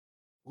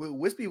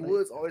 Wispy Like-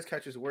 Woods always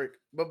catches work.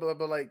 But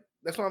like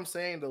that's what I'm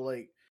saying though.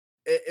 Like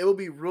it will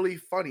be really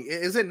funny.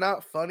 Is it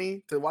not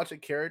funny to watch a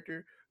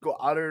character go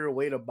out of their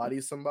way to body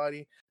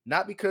somebody?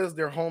 Not because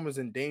their home is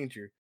in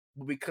danger,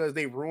 but because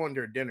they ruined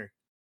their dinner.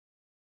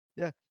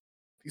 Yeah.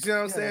 You see what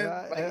I'm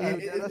Yeah,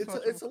 saying? that's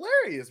what It's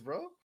hilarious,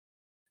 bro.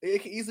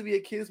 It can easily be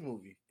a kid's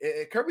movie.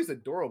 Kirby's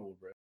adorable,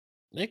 bro.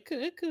 It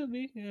could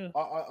be, yeah.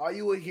 All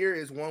you would hear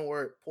is one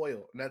word,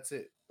 Poyo, and that's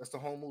it. That's the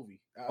whole movie.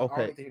 I don't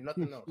Okay. need to hear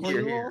nothing else.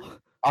 Here.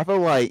 I feel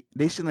like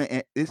they should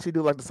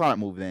do like the Sonic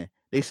movie then.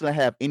 They shouldn't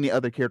have any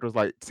other characters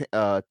like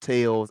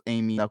Tails,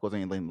 Amy, Knuckles,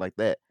 anything like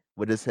that.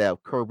 But just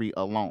have Kirby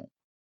alone.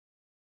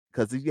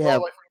 Because if you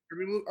have, Like,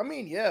 Kirby movie? I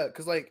mean, yeah,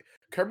 because like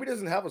Kirby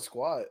doesn't have a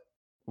squad.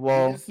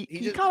 well, just- he he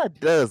just- kind of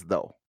does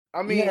though.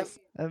 I mean, Yes.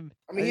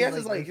 he has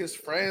his like his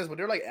friends, but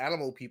they're like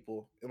animal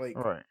people and like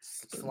Right.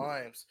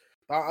 slimes.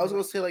 I was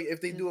gonna say like if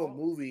they do a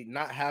movie,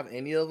 not have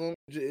any of them,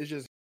 it's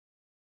just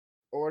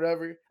or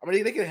whatever. I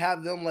mean, they could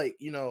have them like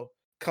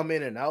come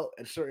in and out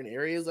at certain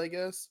areas, I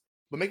guess,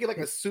 but make it like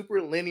a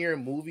super linear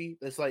movie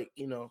that's like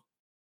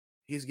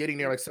he's getting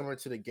there like similar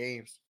to the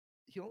games.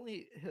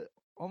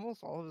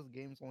 Almost all of his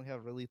games only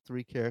have really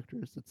 3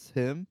 characters. It's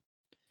him,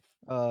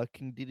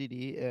 King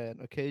Dedede,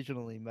 and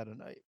occasionally Meta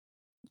Knight.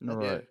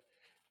 Right. Yeah.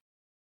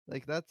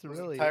 Like that's This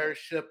really entire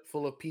ship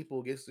full of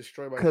people gets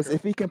destroyed by. Because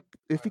if he can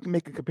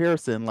make a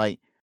comparison, like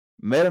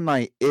Meta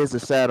Knight is the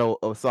shadow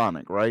of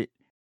Sonic, right?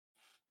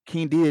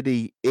 King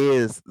Dedede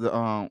is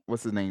the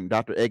what's his name,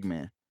 Dr.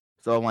 Eggman.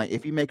 So like,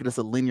 if you make this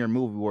a linear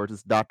movie where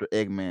it's Dr.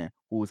 Eggman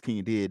who is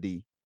King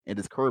Dedede and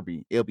this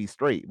Kirby, it'll be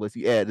straight. But if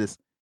you add this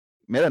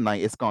Meta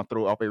Knight, it's gonna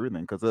throw off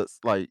everything because it's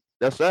like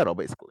that's Shadow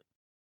basically.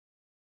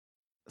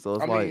 So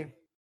it's mean,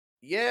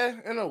 yeah,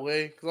 in a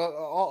way, because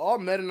all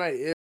Meta Knight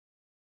is,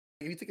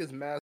 if you take his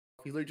mask,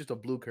 he's literally just a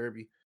blue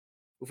Kirby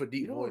with a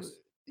deep voice.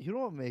 You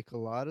don't make a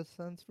lot of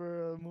sense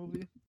for a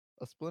movie,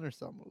 a Splinter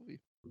Cell movie.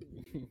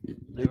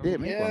 They did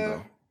make one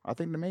though. I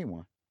think they made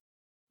one.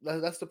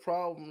 That's the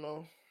problem,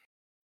 though.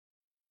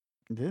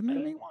 Didn't they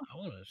make one? I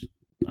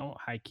want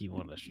high key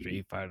want a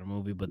Street Fighter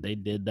movie, but they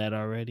did that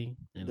already.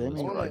 And They it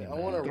was made pretty I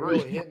want a bad.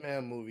 real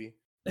Hitman movie.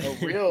 A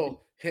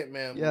real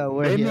Hitman movie. Yeah,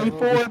 where They he made has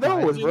 4 of the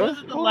those, bro.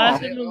 Wasn't the Come last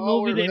on. in They the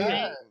all movie were they bad.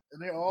 made?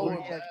 And they all were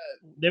bad.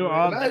 They were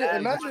all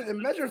bad.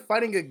 Imagine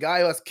fighting a guy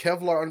who has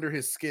Kevlar under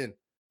his skin.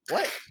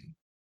 What?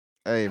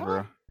 Hey, Huh?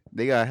 bro,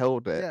 they gotta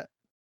hold that.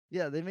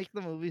 Yeah, they make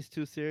the movies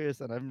too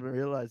serious, and I'm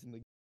realizing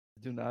they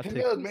do not take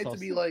Hitman was made themselves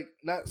to be like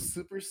not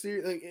super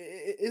serious. Like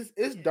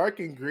it's dark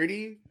and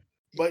gritty,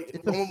 but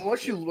It's a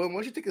once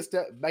you take a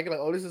step back and like,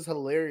 oh, this is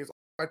hilarious.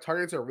 My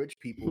targets are rich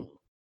people.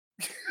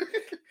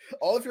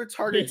 All of your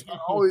targets are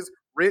always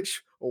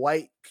rich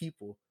white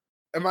people.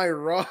 Am I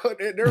wrong?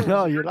 They're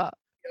No, you're not.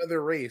 the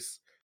other race.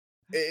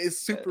 It's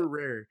super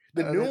rare.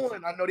 The and new it's-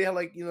 one, I know they have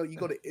like you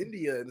go to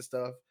India and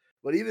stuff,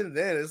 but even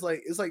then, it's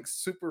like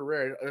super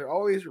rare. They're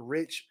always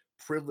rich,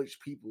 privileged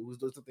people who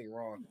do something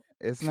wrong.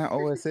 It's not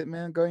always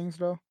Hitman games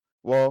though.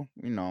 Well,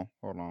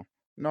 hold on.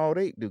 No,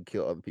 they do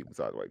kill other people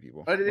besides white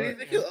people. They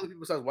kill other people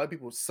besides white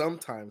people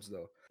sometimes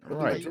though, but the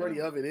Right. majority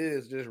of it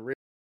is just rich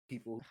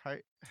people. How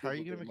are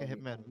you gonna make a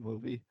Hitman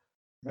movie,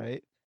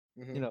 right?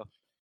 Mhm.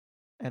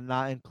 And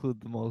not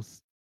include the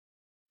most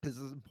this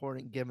is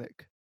important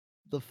gimmick,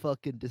 the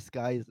fucking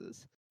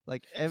disguises.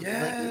 Like every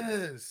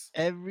Yes,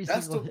 every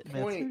that's single the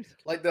Hitman point. series.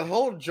 Like the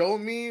whole Joe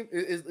meme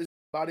is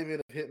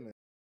embodiment of Hitman.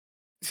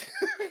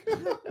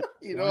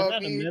 You know Why what I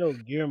not a mean? Metal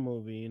Gear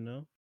movie?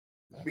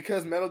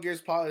 Because Metal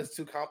Gear's plot is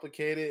too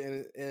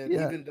complicated, and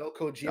Yeah. even though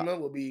Kojima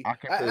will be I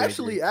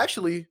completely agree.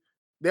 actually,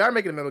 they are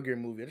making a Metal Gear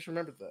movie. I just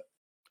remembered that.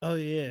 Oh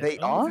yeah, They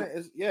are.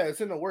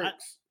 It's in the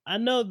works. I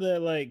know that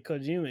like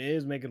Kojima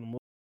is making a movie.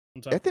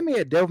 If they made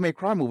a Devil May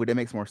Cry movie, that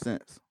makes more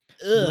sense.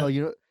 No,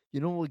 you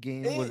know what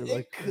game would It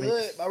like could.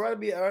 makes- I'd rather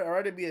be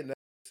a Netflix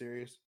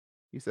series.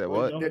 You said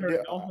Well, what? Don't They're- hurt,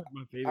 they're- don't hurt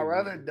my favorite. I'd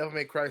rather movie. Devil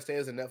May Cry stay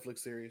as a Netflix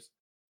series.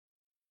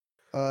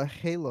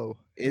 Halo.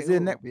 Is Halo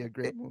it would be a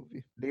great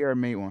movie. They already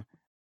made one.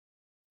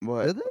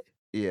 But Did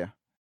they? yeah.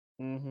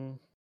 Mm-hmm.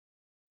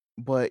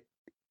 But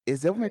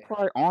is Devil May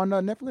Cry on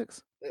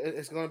Netflix?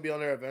 It's going to be on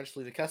there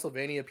eventually. The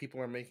Castlevania people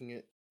are making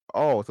it.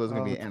 Oh, so it's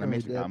gonna be Oh, an it's gonna be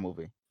animation kind dope. of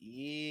movie.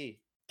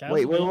 Yeah.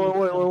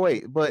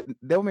 Wait. But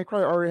Devil May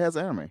Cry already has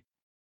anime.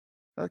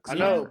 I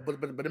know,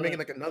 but they're making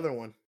like another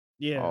one.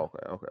 Yeah. Oh,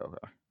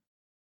 okay.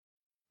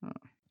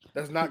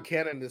 That's not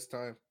canon this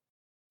time.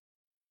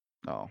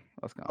 Oh,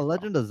 that's kind A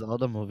Legend of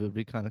Zelda movie would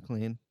be kind of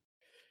clean.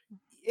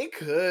 It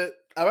could.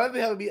 I'd rather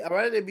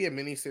it be a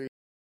miniseries.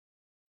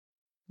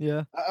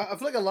 Yeah. I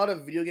feel like a lot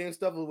of video game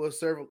stuff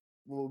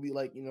will be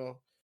like will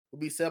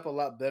be set up a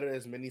lot better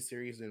as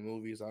miniseries than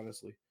movies.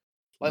 Honestly,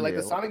 like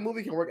the Sonic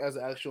movie can work as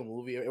an actual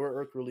movie. It would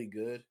work really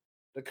good.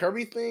 The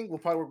Kirby thing will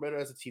probably work better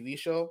as a TV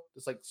show.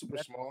 It's like super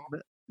small.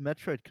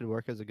 Metroid could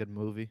work as a good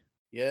movie.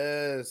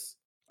 Yes.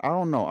 I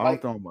don't know. I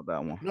Like- don't know about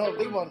that one. No,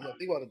 think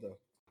about it though.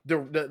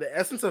 The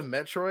essence of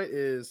Metroid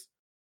is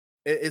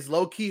it's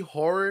low key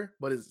horror,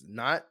 but it's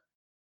not.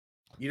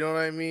 You know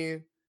what I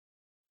mean?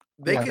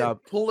 They Yeah. can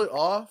pull it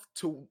off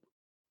to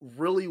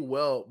really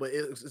well, but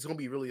it's gonna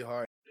be really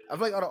hard. I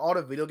feel like out of all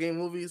the video game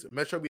movies,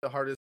 Metroid be the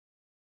hardest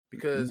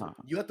because Nah.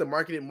 you have to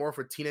market it more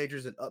for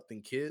teenagers and up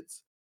than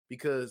kids.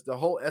 Because the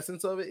whole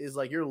essence of it is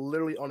like you're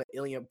literally on an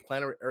alien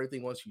planet where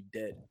everything wants you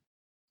dead.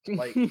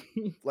 Like,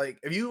 like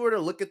if you were to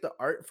look at the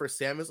art for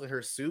Samus and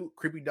her suit,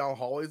 creeping down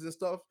hallways and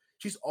stuff,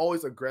 she's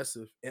always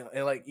aggressive and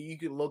like you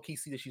can low key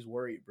see that she's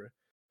worried, bro.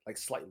 Like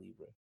slightly,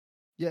 bro.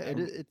 Yeah,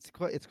 it's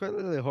quite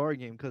literally a horror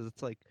game because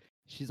it's like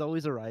she's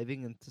always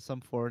arriving into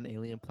some foreign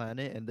alien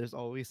planet and there's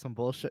always some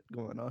bullshit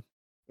going on.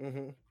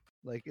 Mm-hmm.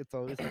 Like it's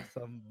always like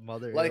some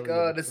mother. Like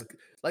alien this, that's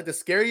like the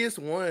scariest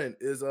one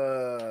is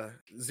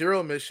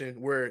Zero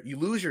Mission where you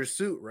lose your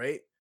suit,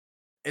 right?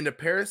 And the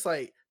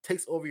parasite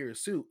takes over your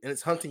suit and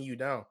it's hunting you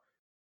down.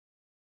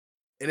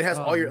 and it has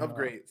all Oh, your no.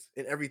 upgrades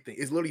and everything.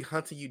 It's literally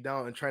hunting you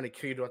down and trying to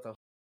kill you throughout the.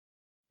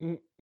 Mm.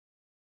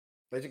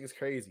 That shit is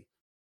crazy.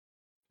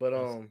 But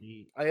That's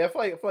deep. I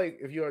feel like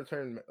if you were to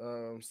turn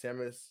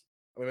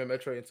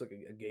Metroid into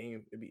like a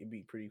game, it'd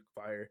be pretty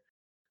fire.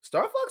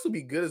 Star Fox would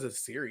be good as a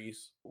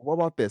series. What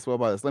about this? What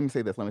about this? Let me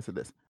say this. I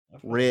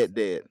feel Red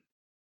the Dead.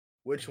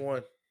 Which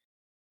one?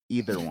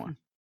 Either one.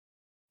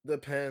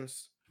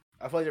 Depends.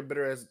 I feel like they're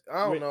better as I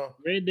don't know.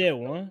 Red Dead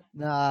 1.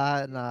 Nah.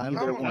 I Either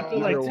don't one. I feel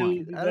like Either 2 one.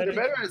 would be I don't They're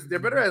better.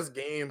 think better as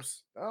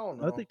games. I don't I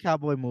know. don't think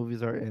cowboy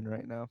movies are in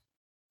right now.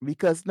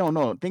 Because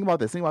no. Think about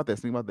this.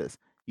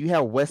 You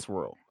have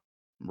Westworld,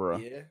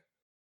 bruh. Yeah.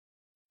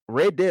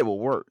 Red Dead will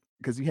work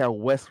because you have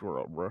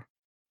Westworld, bruh.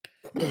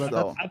 Yeah, but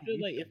So I feel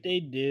like if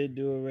they did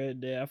do a Red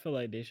Dead, I feel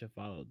like they should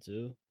follow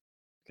 2.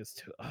 Because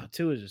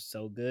 2 is just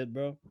so good,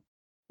 bro.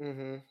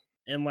 Mm-hmm.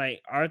 And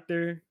like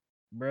Arthur,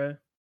 bruh.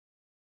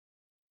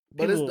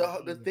 But it's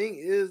People- the thing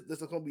is,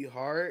 this is gonna be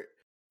hard.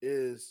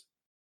 Is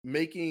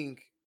making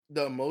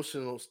the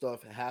emotional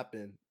stuff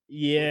happen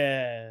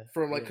Yeah.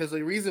 from like because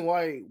the reason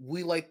why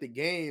we like the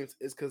games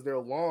is because they're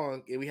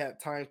long and we have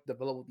time to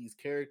develop with these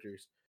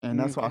characters. and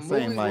that's what A I'm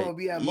saying. movie's Like gonna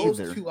be at most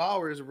either 2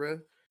 hours, bro.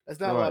 That's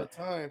not a lot right. of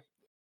time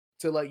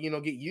to like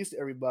get used to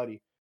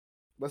everybody.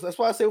 But that's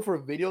why I say for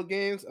video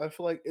games, I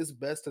feel like it's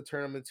best to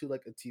turn them into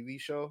like a TV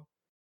show.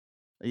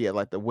 Yeah,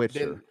 like The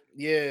Witcher.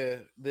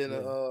 Then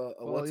Well,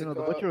 what's it The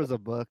called? Witcher was a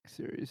book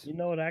series. You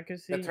know what I could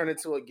see? That turned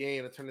into a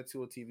game. That turned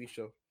into a TV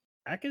show.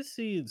 I could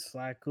see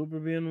Sly Cooper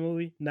being in a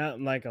movie,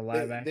 not like a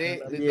live action. They I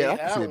can see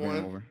had it being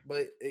one, over.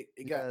 but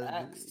it got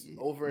axed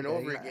over and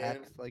over again.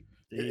 Like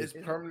It's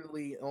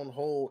permanently on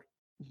hold.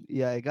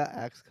 yeah, it got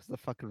axed because the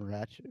fucking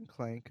Ratchet and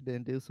Clank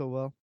didn't do so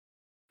well.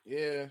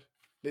 Yeah,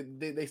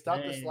 they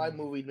stopped the Sly Man.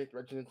 movie, make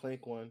Ratchet and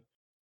Clank one,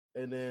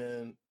 and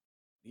then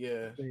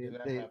They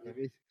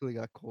basically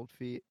got cold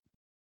feet.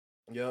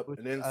 Yep, Which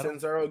and then I don't-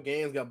 Senzaro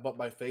Games got bought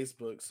by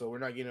Facebook, so we're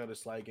not getting another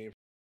Sly game.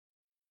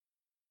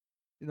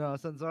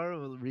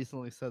 Senzaro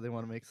recently said they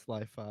want to make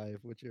Sly 5,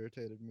 which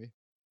irritated me.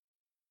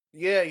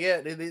 Yeah,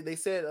 they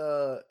said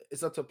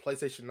it's up to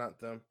PlayStation, not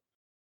them.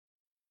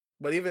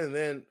 But even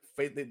then,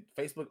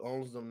 Facebook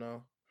owns them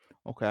now.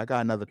 Okay, I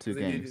got another 2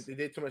 They games.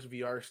 did too much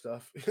VR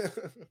stuff.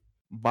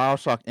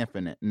 BioShock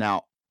Infinite.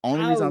 Now,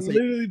 only I reason I was say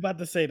literally about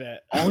to say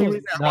that. only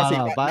reason I say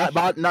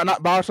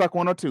not BioShock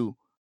 1 or 2,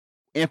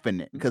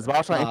 Infinite, because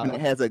BioShock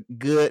Infinite has a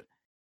good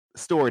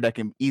story that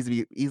can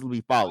easily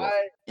be followed.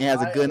 It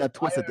has a good enough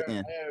twist at the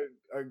end.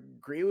 I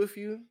agree with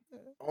you,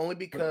 only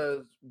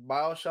because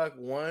BioShock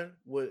 1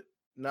 would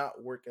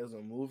not work as a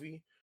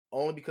movie,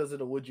 only because of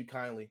the Would You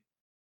Kindly.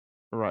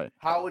 Right.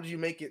 How would you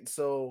make it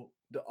so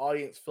the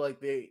audience feel like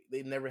they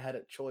never had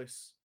a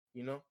choice,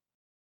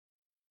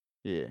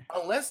 Yeah.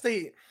 Unless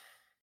they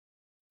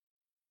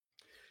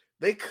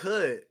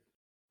could,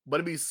 but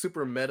it'd be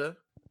super meta.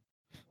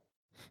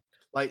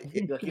 Like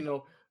It'll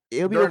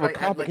be during,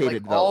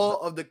 overcomplicated though. all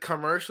of the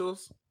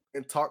commercials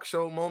and talk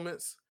show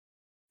moments,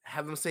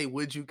 have them say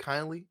 "Would you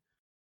kindly"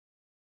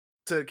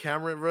 to the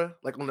camera, bro?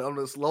 Like on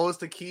the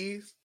slowest of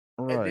keys,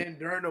 Right. and then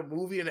during the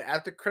movie and the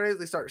after credits,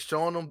 they start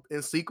showing them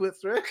in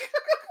sequence, right?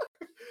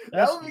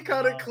 That That's would be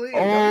kind of wild. clean.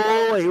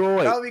 Oh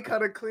wait. That would be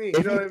kind of clean. If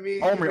You know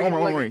you- what I mean?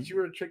 Omri. You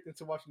were tricked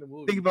into watching the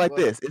movie. Think about it like But-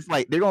 this. It's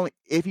like they're only,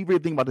 if you really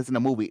think about this in a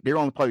movie, they're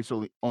only probably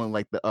show only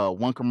like the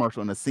one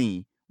commercial in the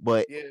scene,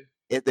 but Yeah.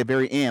 at the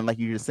very end, like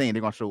you were just saying,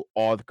 they're gonna show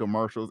all the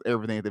commercials,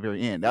 everything at the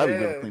very end. That would be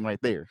really Yeah. clean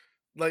right there.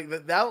 Like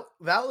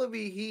that would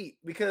be heat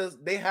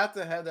because they have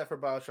to have that for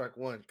BioShock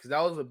 1 because that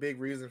was a big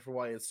reason for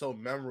why it's so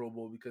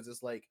memorable because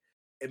it's like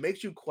it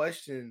makes you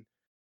question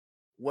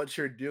what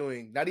you're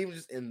doing, not even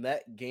just in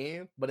that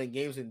game, but in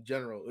games in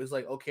general. It's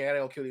like, okay, I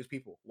don't kill these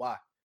people. Why?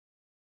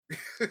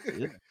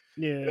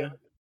 Yeah.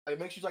 It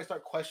makes you like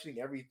start questioning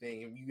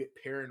everything and you get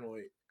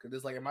paranoid because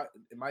it's like, am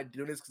I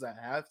doing this because I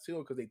have to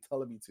or because they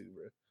telling me to,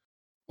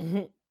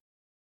 bro?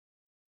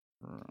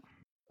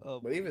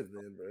 But even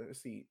then, bro,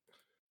 let's see.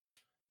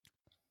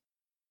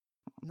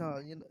 No,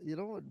 you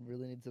know what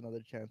really needs another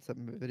chance at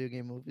video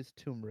game movies?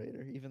 Tomb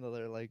Raider. Even though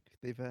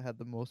they've had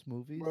the most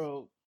movies.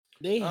 Bro,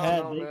 they I had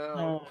don't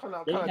know, man.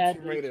 I'm kind of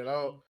Tomb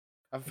Raider.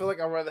 I feel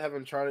like I'd rather have an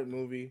Uncharted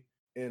movie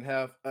and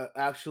have an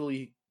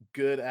actually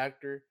good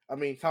actor. I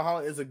mean, Tom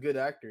Holland is a good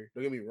actor.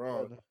 Don't get me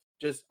wrong.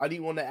 Just I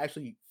need one that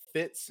actually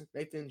fits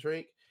Nathan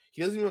Drake.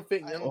 He doesn't even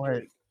fit young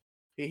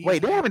Drake.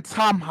 Wait, they're having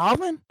Tom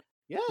Holland?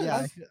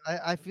 Yes. Yeah,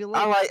 I feel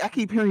like I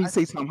keep hearing you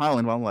say Tom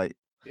Holland, but I'm like,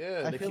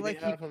 yeah, I feel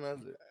like have him as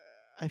it.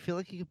 I feel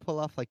like he could pull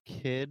off like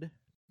Kid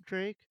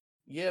Drake.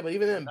 Yeah, but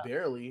even then,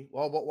 barely.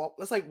 Well,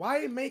 it's like,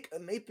 why make a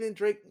Nathan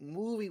Drake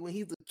movie when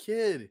he's a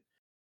kid?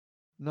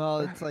 No,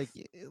 it's like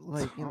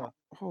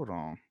hold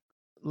on.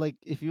 Like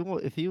if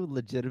you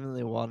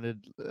legitimately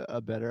wanted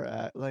a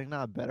better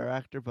not a better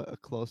actor, but a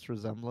close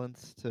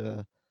resemblance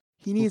to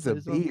He needs a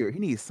plays him? beard. He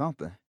needs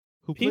something.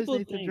 who People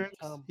plays Nathan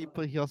think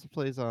Drake. He also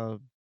plays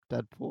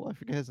Deadpool. I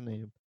forget his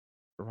name.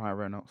 Ryan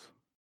Reynolds.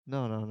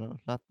 No,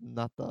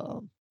 not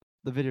the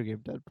video game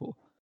Deadpool.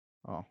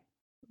 Oh.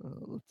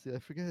 Let's see, I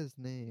forget his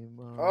name.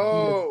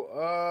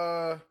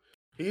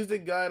 He's the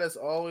guy that's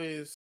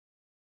always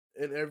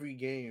in every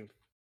game.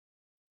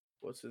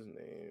 What's his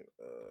name?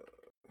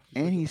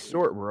 And he's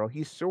short, bro.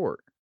 He's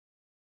short.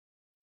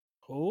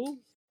 Who?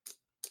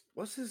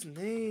 What's his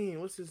name?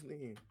 What's his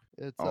name?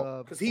 It's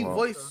Oh, Because he Well,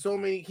 voiced so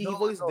many. He Nolan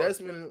voiced North.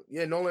 Desmond.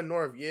 Yeah, Nolan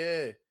North.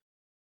 Yeah.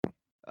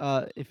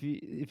 if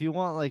you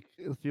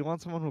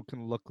want someone who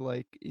can look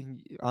like,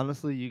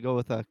 honestly, you go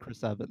with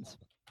Chris Evans.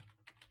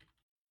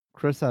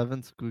 Chris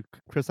Evans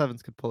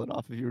could pull it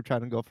off if you were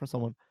trying to go for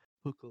someone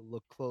who could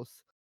look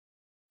close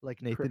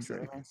like Nathan Chris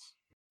Drake. Evans.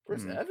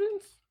 Chris Hmm.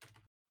 Evans?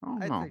 I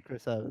don't I'd know. say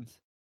Chris Evans.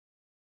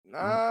 Nah,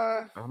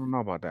 I don't know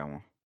about that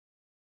one.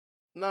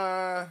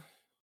 nah,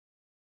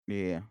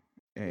 Yeah.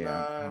 I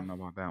Nah. don't know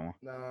about that one.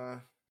 nah.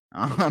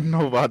 I don't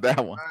know about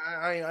that one.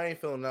 I ain't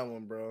feeling that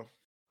one, bro.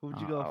 Who'd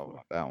I you don't go know for?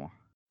 about that one.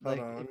 Hold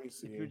Like, on, let me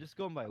if you're see. just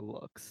going by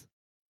looks.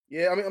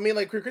 Yeah, I mean,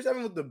 like Chris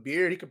Evans with the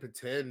beard, he could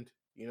pretend.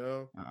 You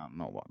know? I don't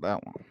know about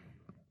that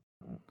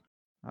one.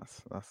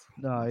 That's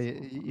No,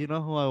 you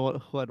know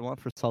who I'd want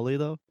for Sully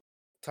though?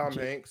 Tom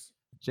J- Hanks.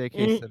 J.K.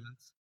 Mm.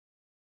 Simmons.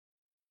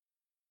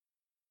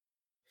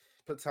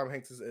 Put Tom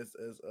Hanks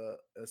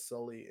as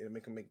Sully and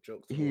make him make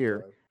jokes. the whole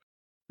Here. time.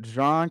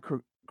 John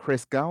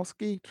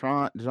Krasinski.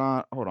 John.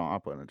 Hold on, I'll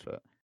put it in the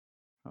chat.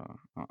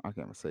 I can't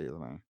even say his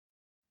name.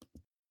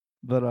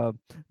 But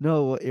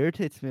no, what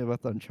irritates me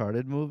about the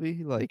Uncharted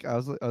movie, like I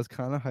was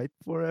kind of hyped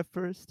for it at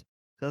first.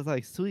 I was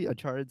like, sweet,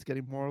 Uncharted's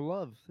getting more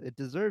love. It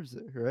deserves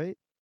it, right?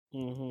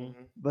 Mm-hmm. Mhm.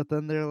 But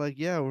then they're like,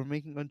 yeah, we're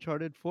making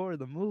Uncharted 4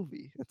 the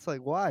movie. It's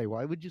like, why?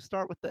 Why would you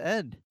start with the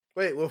end?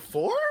 Wait, with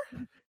 4?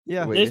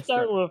 Yeah, Wait, They they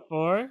start start- with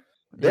 4. yeah,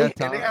 They-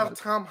 And they have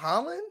Tom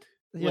Holland?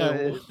 yeah.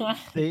 Wait, what?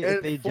 They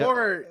And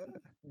 4,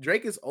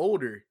 Drake is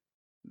older.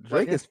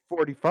 Drake Like- is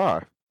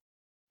 45.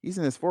 He's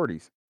in his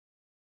 40s.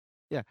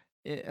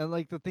 and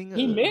like the thing,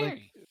 He like,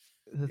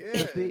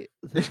 married.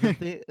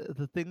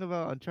 the thing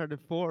about Uncharted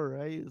 4,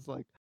 right, is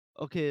like,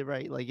 okay,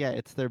 right, like yeah,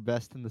 it's their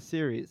best in the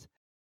series,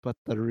 but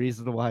the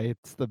reason why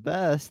it's the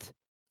best,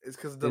 It's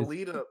because the Is-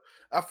 lead up.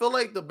 I feel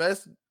like the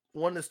best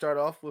one to start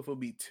off with would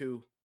be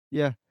 2.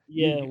 yeah,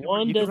 Yeah, you could-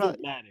 one you could doesn't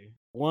probably- matter.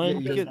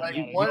 One you does could- not Like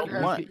you- matter. one you has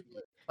could-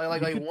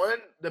 like you could- one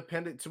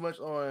depended too much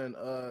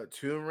on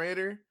Tomb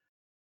Raider.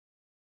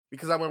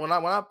 Because when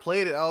I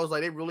played it, I was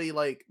like, they really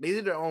like they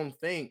did their own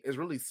thing. It's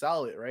really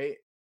solid, right?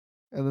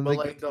 and then But they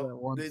like get to that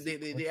one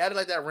they added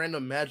like that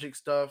random magic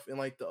stuff and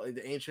like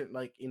the ancient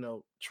like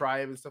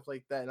tribe and stuff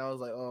like that, and I was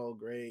like, oh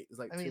great, it's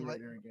like I mean, Tomb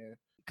like- Raider again.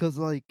 because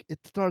like it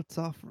starts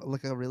off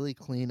like a really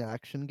clean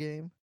action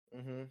game,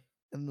 Mm-hmm.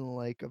 and then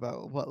like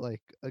about what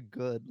like a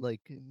good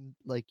like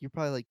you're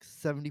probably like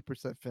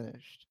 70%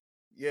 finished.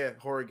 Yeah,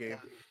 horror game.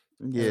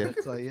 And Yeah.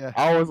 it's like yeah.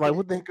 I was like,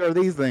 what the heck are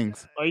these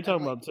things? Are you And,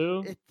 talking like, about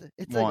 2?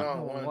 It's One. like No,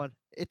 no, one. one.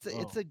 It's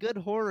Oh. a good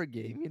horror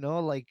game,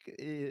 like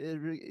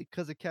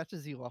because it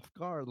catches you off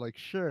guard, like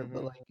sure,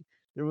 but Mhm. like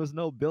there was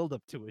no build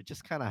up to it,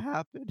 just kind of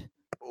happened.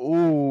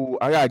 Ooh,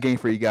 I got a game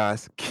for you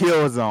guys.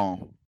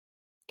 Killzone.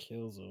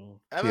 Killzone.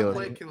 I haven't Killzone.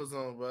 played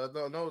Killzone, but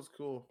I know it's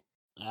cool.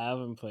 I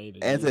haven't played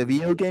it. As a yet.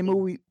 video game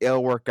movie,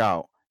 it'll work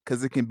out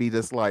because it can be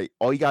just like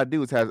all you gotta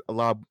do is have a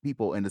lot of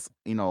people in this,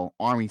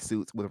 army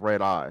suits with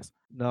red eyes.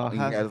 No, And you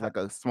have like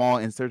a small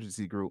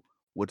insurgency group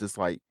with just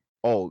like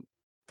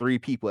 3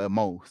 people at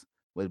most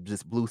with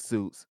just blue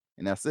suits,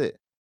 and that's it,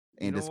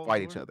 You and know just what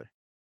fight would each work? other.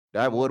 You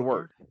That know would what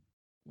work.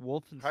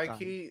 High Wolfenstein.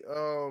 key,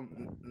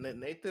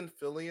 Nathan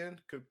Fillion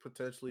could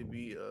potentially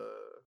be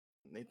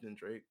Nathan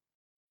Drake.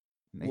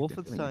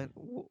 Nathan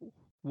Fillion.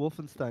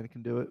 Wolfenstein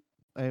can do it.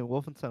 I mean,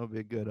 Wolfenstein would be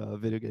a good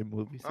video game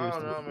movie. I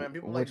don't Seriously. know, man.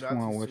 People Which like one,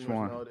 Nazis which too much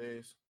one?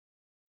 nowadays.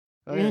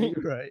 Oh yeah,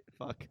 you're right.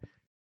 Fuck.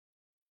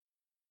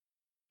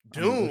 I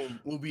mean, Doom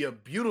will be a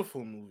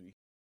beautiful movie.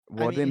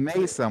 Well, mean, they it's-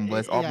 made some, but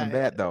it's often yeah,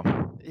 bad though.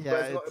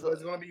 Yeah, but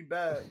it's gonna be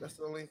bad. That's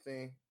the only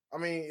thing. I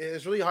mean,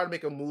 it's really hard to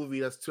make a movie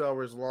that's 2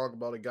 hours long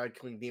about a guy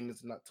killing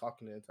demons and not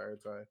talking the entire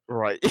time.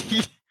 Right.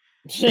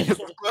 That's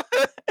what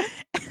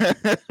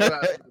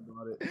I think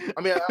about it.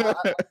 I mean, I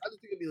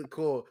just think it'd be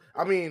cool.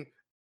 I mean,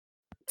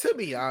 to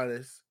be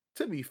honest,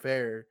 to be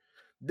fair,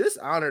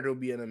 Dishonored will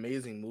be an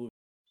amazing movie.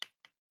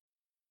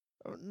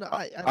 no,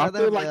 I rather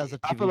feel have it like as a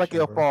I feel TV like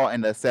it'll show. fall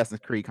in the Assassin's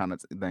Creed kind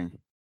of thing.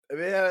 If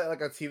it had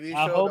like a TV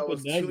I show hope that it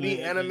was doesn't. 2D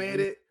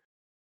animated,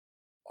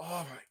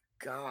 oh my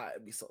god,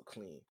 it'd be so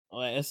clean.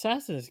 Like,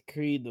 Assassin's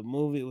Creed, the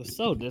movie was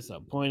so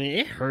disappointing.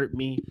 It hurt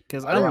me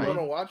because I I didn't Right. want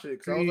to know watch it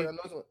because I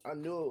was like, I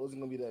knew it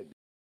wasn't gonna be that good.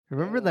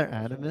 Remember Oh, their my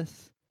God.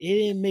 Animus? it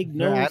didn't make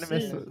Their no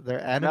Animus, sense.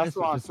 their Animus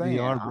what I'm was just saying.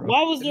 VR, bro.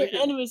 Why was And there they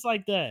could- enemies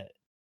like that?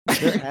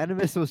 Their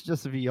Animus was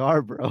just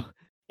VR, bro.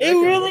 They It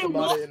could really talk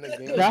about was. it in the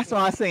game. That's what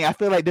I'm saying. I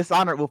feel like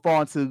Dishonored will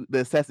fall into the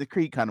Assassin's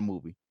Creed kind of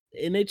movie.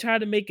 And they tried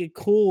to make it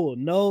cool.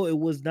 No, it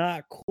was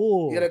not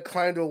cool. You gotta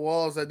climb the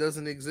walls that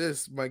doesn't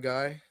exist, my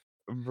guy.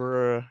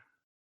 Bruh.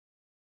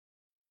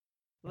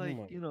 Like,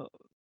 my-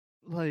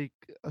 like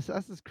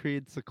Assassin's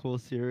Creed's a cool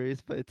series,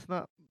 but it's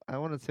not. I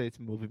want to say it's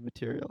movie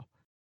material,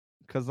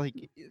 because like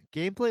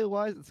gameplay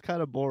wise, it's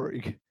kind of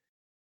boring.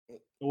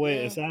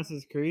 Wait, Yeah.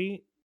 Assassin's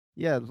Creed?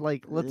 Yeah,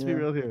 like let's be Yeah.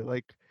 real here.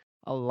 Like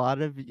a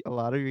lot of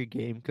your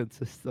game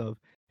consists of,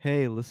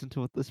 hey, listen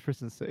to what this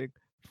person's saying,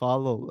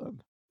 follow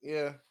them.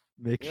 Yeah.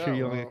 Make Yeah, sure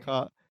you don't get well,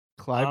 caught.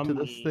 Climb to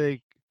this mean,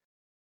 thing.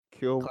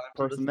 Kill Climb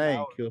to this person A,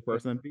 tower. kill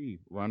person B,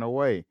 run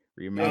away,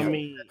 yeah, remain I yeah.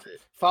 mean, protected.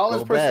 Follow Go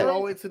this person back. all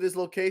the way to this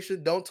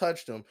location. Don't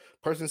touch them.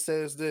 Person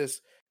says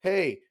this.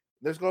 Hey,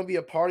 there's gonna be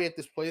a party at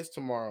this place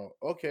tomorrow.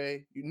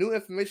 Okay, new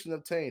information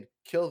obtained.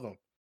 Kill them.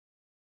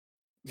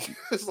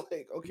 It's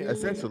like okay.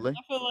 Essentially,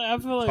 I feel like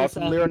talk to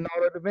Assassin's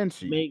Leonardo da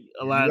Vinci. make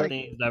a You lot of got-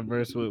 things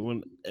diverse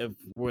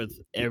with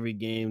every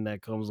game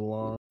that comes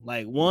along.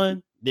 Like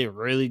one, they're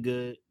really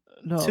good.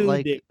 No, Two,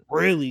 like they're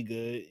really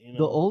good. You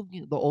know,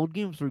 the old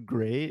games were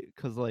great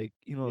because like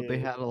they Yeah.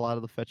 had a lot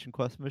of the fetch and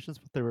quest missions,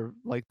 but there were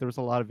like there was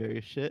a lot of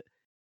various shit,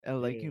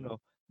 and like Yeah.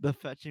 the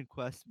fetch and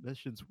quest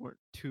missions weren't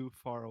too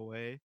far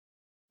away,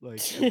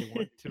 like and they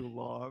weren't too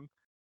long.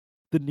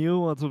 The new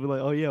ones will be like,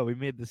 oh yeah, we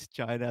made this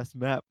giant ass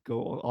map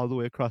go all the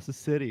way across the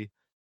city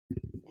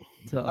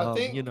to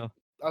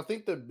I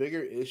think the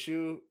bigger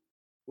issue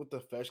with the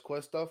fetch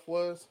quest stuff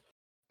was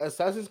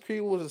Assassin's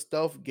Creed was a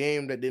stealth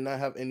game that did not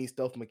have any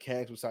stealth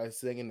mechanics besides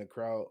sitting in the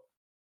crowd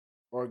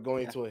or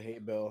going Yeah. to a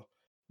hate bell.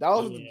 That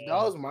was that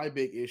Yeah. was my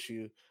big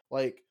issue.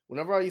 Like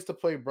whenever I used to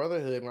play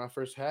Brotherhood when I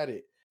first had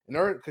it, in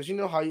order because you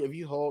know how if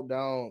you hold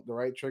down the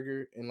right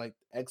trigger and like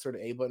X or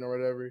the A button or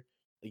whatever,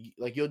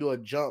 like you'll do a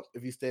jump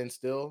if you stand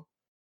still.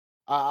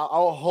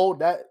 I'll hold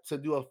that to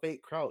do a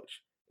fake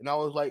crouch, and I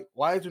was like,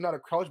 why is there not a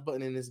crouch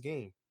button in this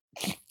game?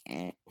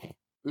 You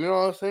know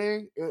what I'm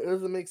saying? It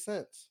doesn't make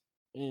sense.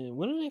 And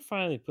when did they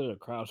finally put a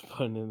crouch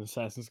button in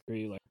Assassin's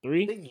Creed? Like I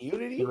 3? think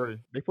Unity Three.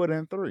 They put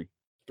in 3.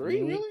 three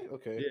Really? really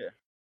okay. Yeah.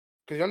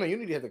 Because y'all know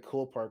Unity has a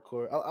cool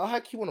parkour. I'll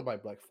actually want to buy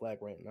Black Flag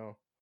right now.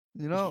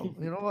 You know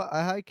what?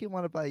 I hike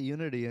want to buy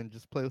Unity and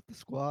just play with the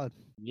squad.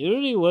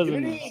 Unity wasn't.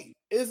 Unity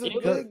is a it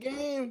was- good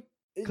game.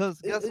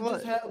 Cause guess it what?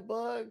 just had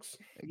bugs.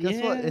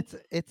 Guess what? Yeah.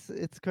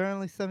 It's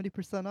currently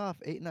 70% off,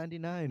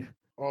 $8.99.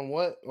 On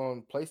what?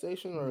 On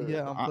PlayStation or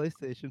Yeah, on I-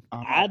 PlayStation. I'm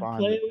not I'd buying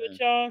play it with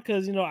then. y'all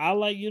because I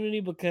like Unity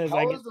because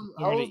I how get is the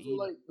more to eat.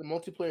 like the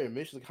multiplayer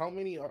missions? Like how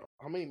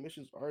many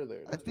missions are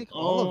there? I That's the think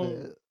question. all of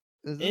it,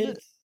 isn't it?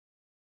 It's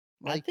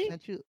I Like, think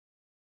can't you?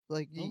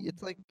 Like,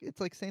 it's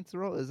like Saints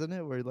Row, isn't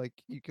it? Where like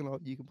you can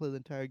play the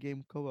entire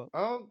game co-op. I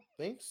don't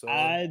think so.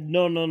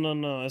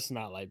 no, it's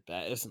not like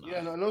that. It's not.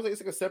 Yeah, no, it's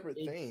like a separate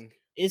It's- thing.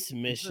 It's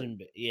mission.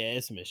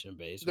 It's mission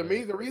based. The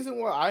reason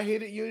why I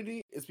hated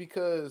Unity is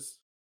because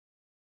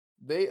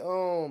they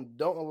don't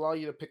allow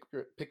you to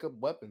pick up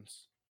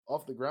weapons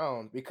off the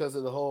ground because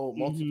of the whole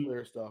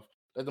multiplayer stuff.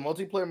 Like the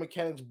multiplayer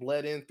mechanics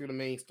bled in through the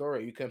main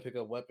story. You couldn't pick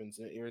up weapons,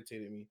 and it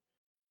irritated me.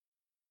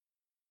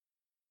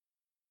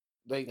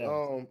 Like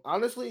Yes.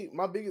 honestly,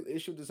 my biggest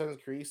issue with the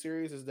Assassin's Creed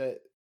series is that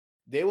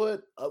they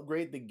would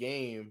upgrade the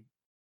game,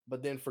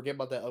 but then forget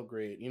about that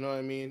upgrade. You know what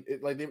I mean?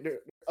 Their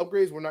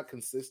upgrades were not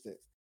consistent.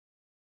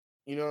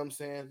 You know what I'm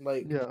saying?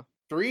 Like Yeah.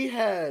 3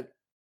 had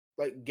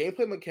like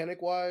gameplay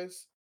mechanic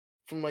wise,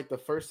 from like the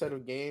first set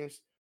of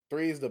games,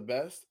 3 is the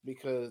best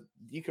because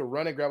you could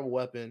run and grab a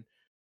weapon.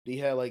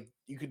 You had like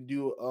you could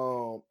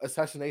do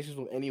assassinations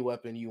with any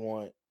weapon you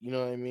want. You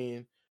know what I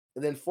mean?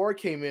 And then 4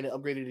 came in and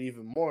upgraded it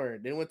even more.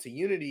 Then went to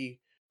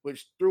Unity,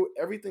 which threw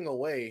everything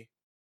away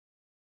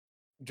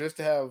just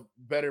to have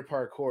better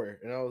parkour.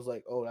 And I was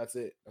like, oh, that's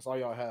it. That's all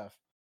y'all have.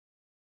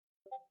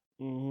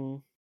 Mm-hmm.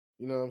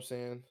 You know what I'm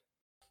saying?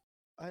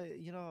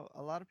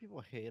 A lot of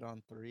people hate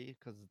on 3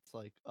 because it's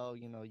like, oh,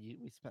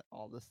 we spent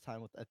all this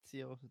time with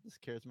Ezio, this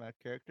charismatic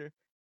character,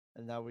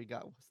 and now we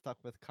got stuck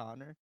with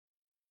Connor.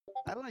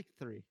 I like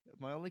 3.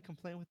 My only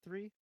complaint with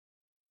 3,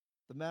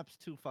 the map's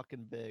too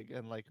fucking big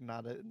and like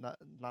not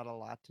a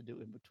lot to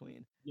do in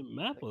between. The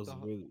map Like, was the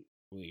whole- really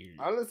weird.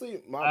 Honestly,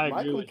 I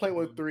my agree with complaint you.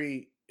 with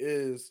 3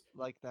 is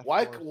Like that.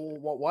 why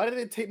did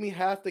it take me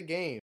half the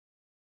game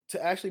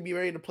to actually be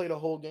ready to play the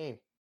whole game?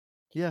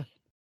 Yeah.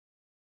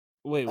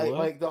 Wait, what?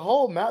 Like the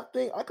whole map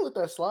thing, I could let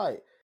that slide.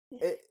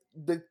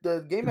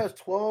 The game has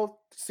 12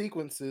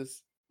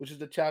 sequences, which is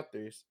the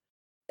chapters,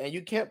 and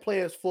you can't play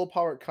as full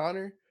powered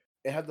Connor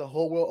and have the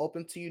whole world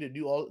open to you to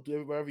do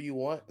whatever you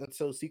want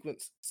until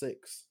sequence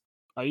 6.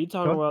 Are you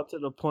talking Huh? about to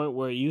the point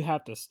where you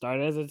have to start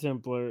as a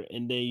Templar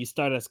and then you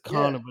start as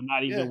Connor, but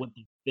not even yeah. with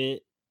the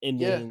fit? And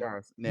Yeah. then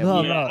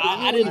No, yeah, no.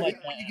 I didn't like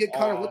When that. you get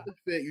Connor with the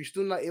fit, you're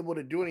still not able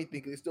to do anything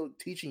because it's still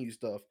teaching you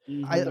stuff.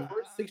 Mhm. The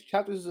first 6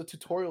 chapters is a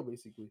tutorial,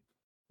 basically.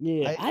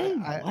 Yeah, I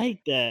didn't I-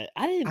 like that.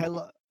 I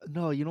didn't.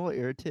 No, you know what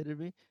irritated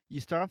me? You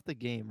start off the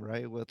game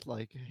right with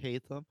like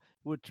Hatham,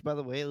 which by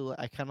the way,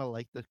 I kind of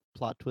like the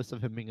plot twist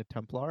of him being a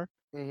Templar,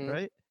 Mhm.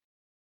 right?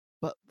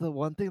 But the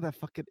one thing that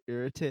fucking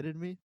irritated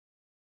me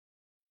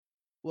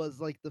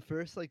was like the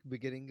first like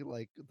beginning,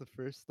 like the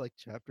first like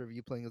chapter of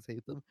you playing as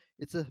Hatham.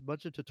 It's a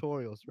bunch of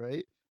tutorials,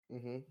 right?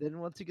 Mhm. Then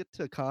once you get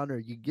to Connor,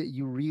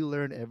 you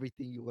relearn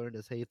everything you learned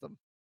as Hatham.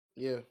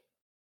 Yeah.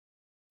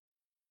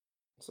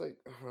 It's like,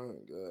 oh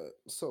god,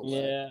 so whack.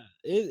 Yeah,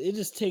 it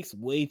just takes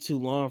way too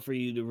long for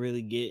you to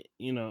really get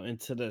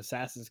into the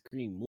Assassin's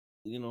Creed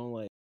movie.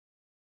 Like,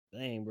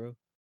 dang, bro.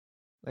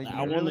 Like I you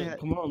want really to had,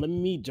 come on. Let me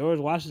meet George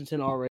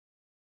Washington already.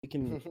 We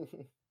can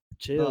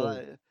chill.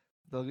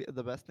 no,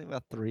 The best thing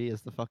about 3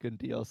 is the fucking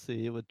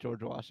DLC with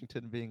George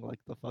Washington being like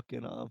the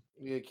fucking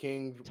Yeah,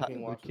 King the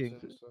Washington.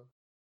 king. So.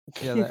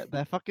 Yeah,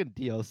 that fucking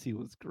DLC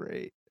was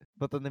great.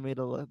 But then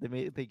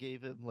they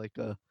gave him like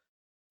a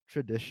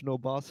traditional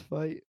boss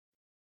fight,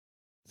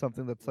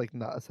 something that's like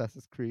not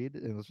Assassin's Creed,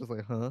 and it was just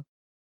like, huh?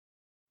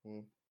 Hmm.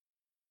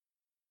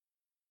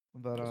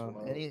 But That's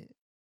wild. any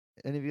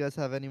of you guys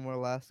have any more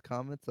last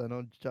comments? I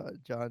know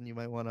John, you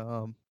might want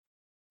to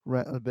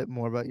rant a bit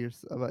more about your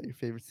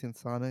favorite scene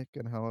Sonic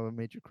and how it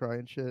made you cry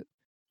and shit.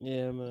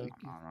 Yeah, man. Like,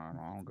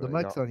 I'm the good.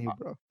 mic's Y'all, on you,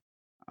 bro.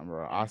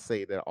 bro, I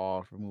say that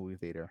all for movie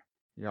theater.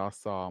 Y'all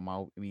saw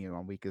me in my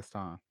weakest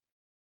time.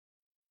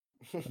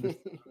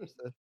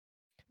 Understood.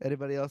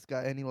 Anybody else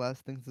got any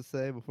last things to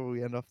say before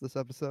we end off this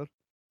episode?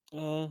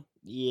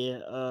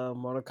 Yeah.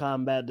 Mortal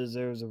Kombat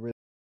deserves a really.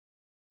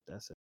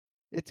 That's it.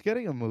 It's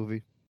getting a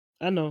movie.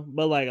 I know,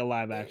 but like a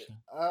live action.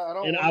 I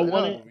don't And want I a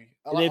want it. movie.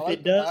 And if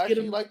it does I get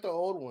a actually like the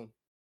old one.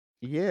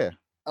 Yeah.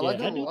 I like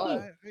Yeah, it I a do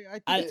lot. too. I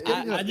think it's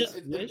getting I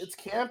just wish it's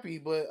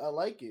campy, but I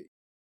like it.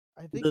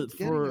 I think the- it's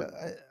getting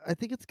for I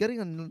think it's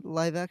getting a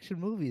live action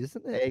movie,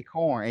 isn't it?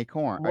 Acorn.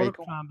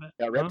 Mortal Kombat.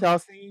 That huh? reptile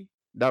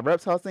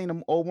scene,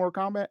 the old Mortal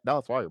Kombat, that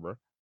was fire, bro.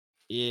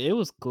 Yeah, it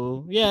was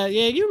cool. Yeah,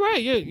 you're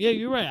right. Yeah,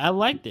 you're right. I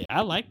liked it.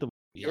 I liked the movie.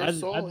 Your I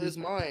soul just, is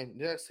mine.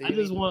 Yes, I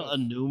just want a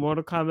new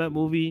Mortal Kombat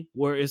movie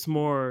where it's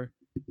more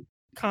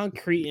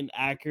concrete and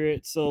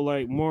accurate. So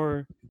like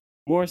more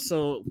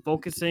so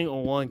focusing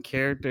on one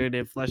character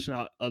than fleshing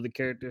out other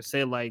characters.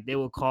 Say like they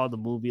would call the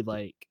movie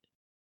like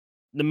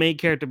the main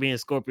character being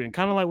Scorpion,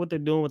 kind of like what they're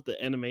doing with the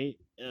animated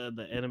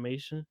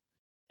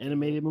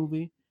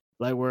movie,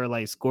 like where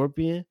like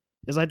Scorpion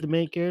is like the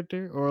main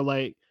character, or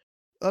like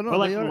Oh no, or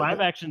like they for are. live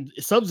action,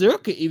 Sub-Zero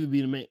could even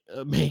be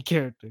the main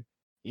character.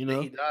 You Then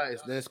know he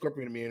dies. Then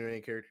Scorpion be the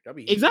main character. That'd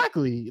be heat.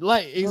 exactly,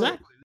 like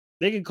exactly.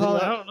 They could call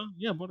it. are- I don't know.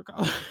 Yeah, Mortal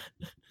Kombat.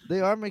 They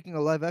are making a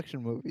live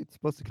action movie. It's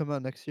supposed to come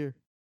out next year.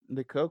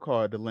 They could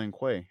call it the Lin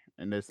Kuei,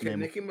 and this Can name.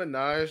 Nicki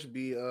Minaj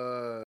be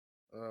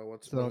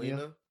what's Sonya?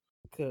 Melina?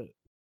 Could.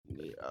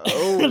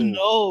 Oh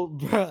No,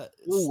 bro.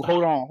 Ooh,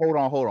 hold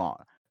on.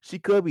 She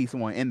could be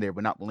someone in there,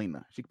 but not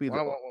Melina. She could be.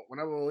 Why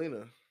not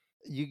Melina?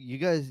 You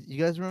guys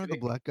remember the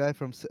black guy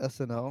from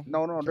SNL?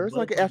 No. There's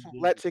like an actual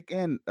black chick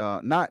in.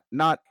 Not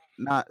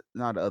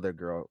the other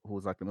girl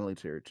who's like the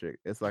military chick.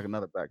 It's like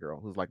another black girl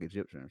who's like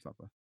Egyptian or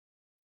something.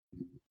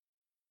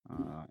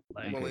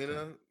 Like-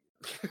 Melina.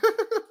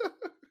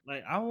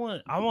 Like I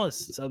want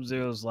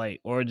Sub-Zero's like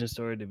origin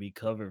story to be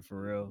covered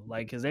for real.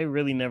 Like cuz they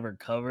really never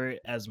cover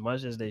it as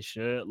much as they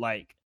should.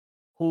 Like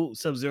who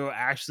Sub-Zero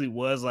actually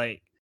was.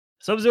 Like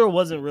Sub-Zero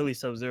wasn't really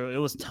Sub-Zero. It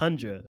was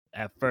Tundra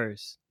at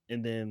first.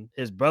 And then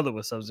his brother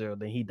was Sub-Zero,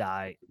 then he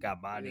died, got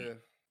bodied. Yeah,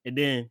 And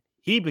then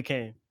he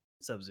became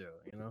Sub-Zero,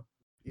 you know?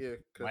 yeah.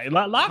 Like a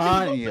lot of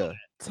people don't know that.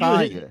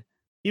 Tanya.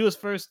 He was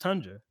first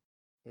Tundra.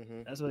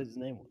 Mm-hmm. That's what his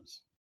name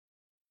was.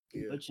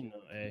 Yeah. But you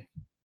know, hey,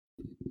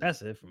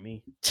 that's it for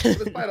me.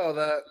 Despite all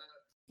that,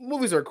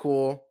 movies are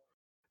cool.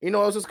 You know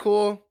what else is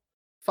cool?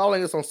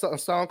 Following us on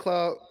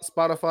SoundCloud,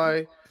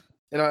 Spotify,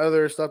 and our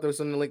other stuff that's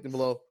in the link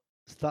below.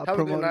 Stop Have a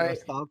good promoting our night.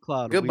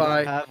 SoundCloud.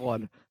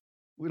 Goodbye.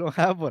 We don't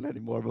have one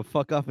anymore. But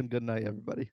fuck off and good night, everybody.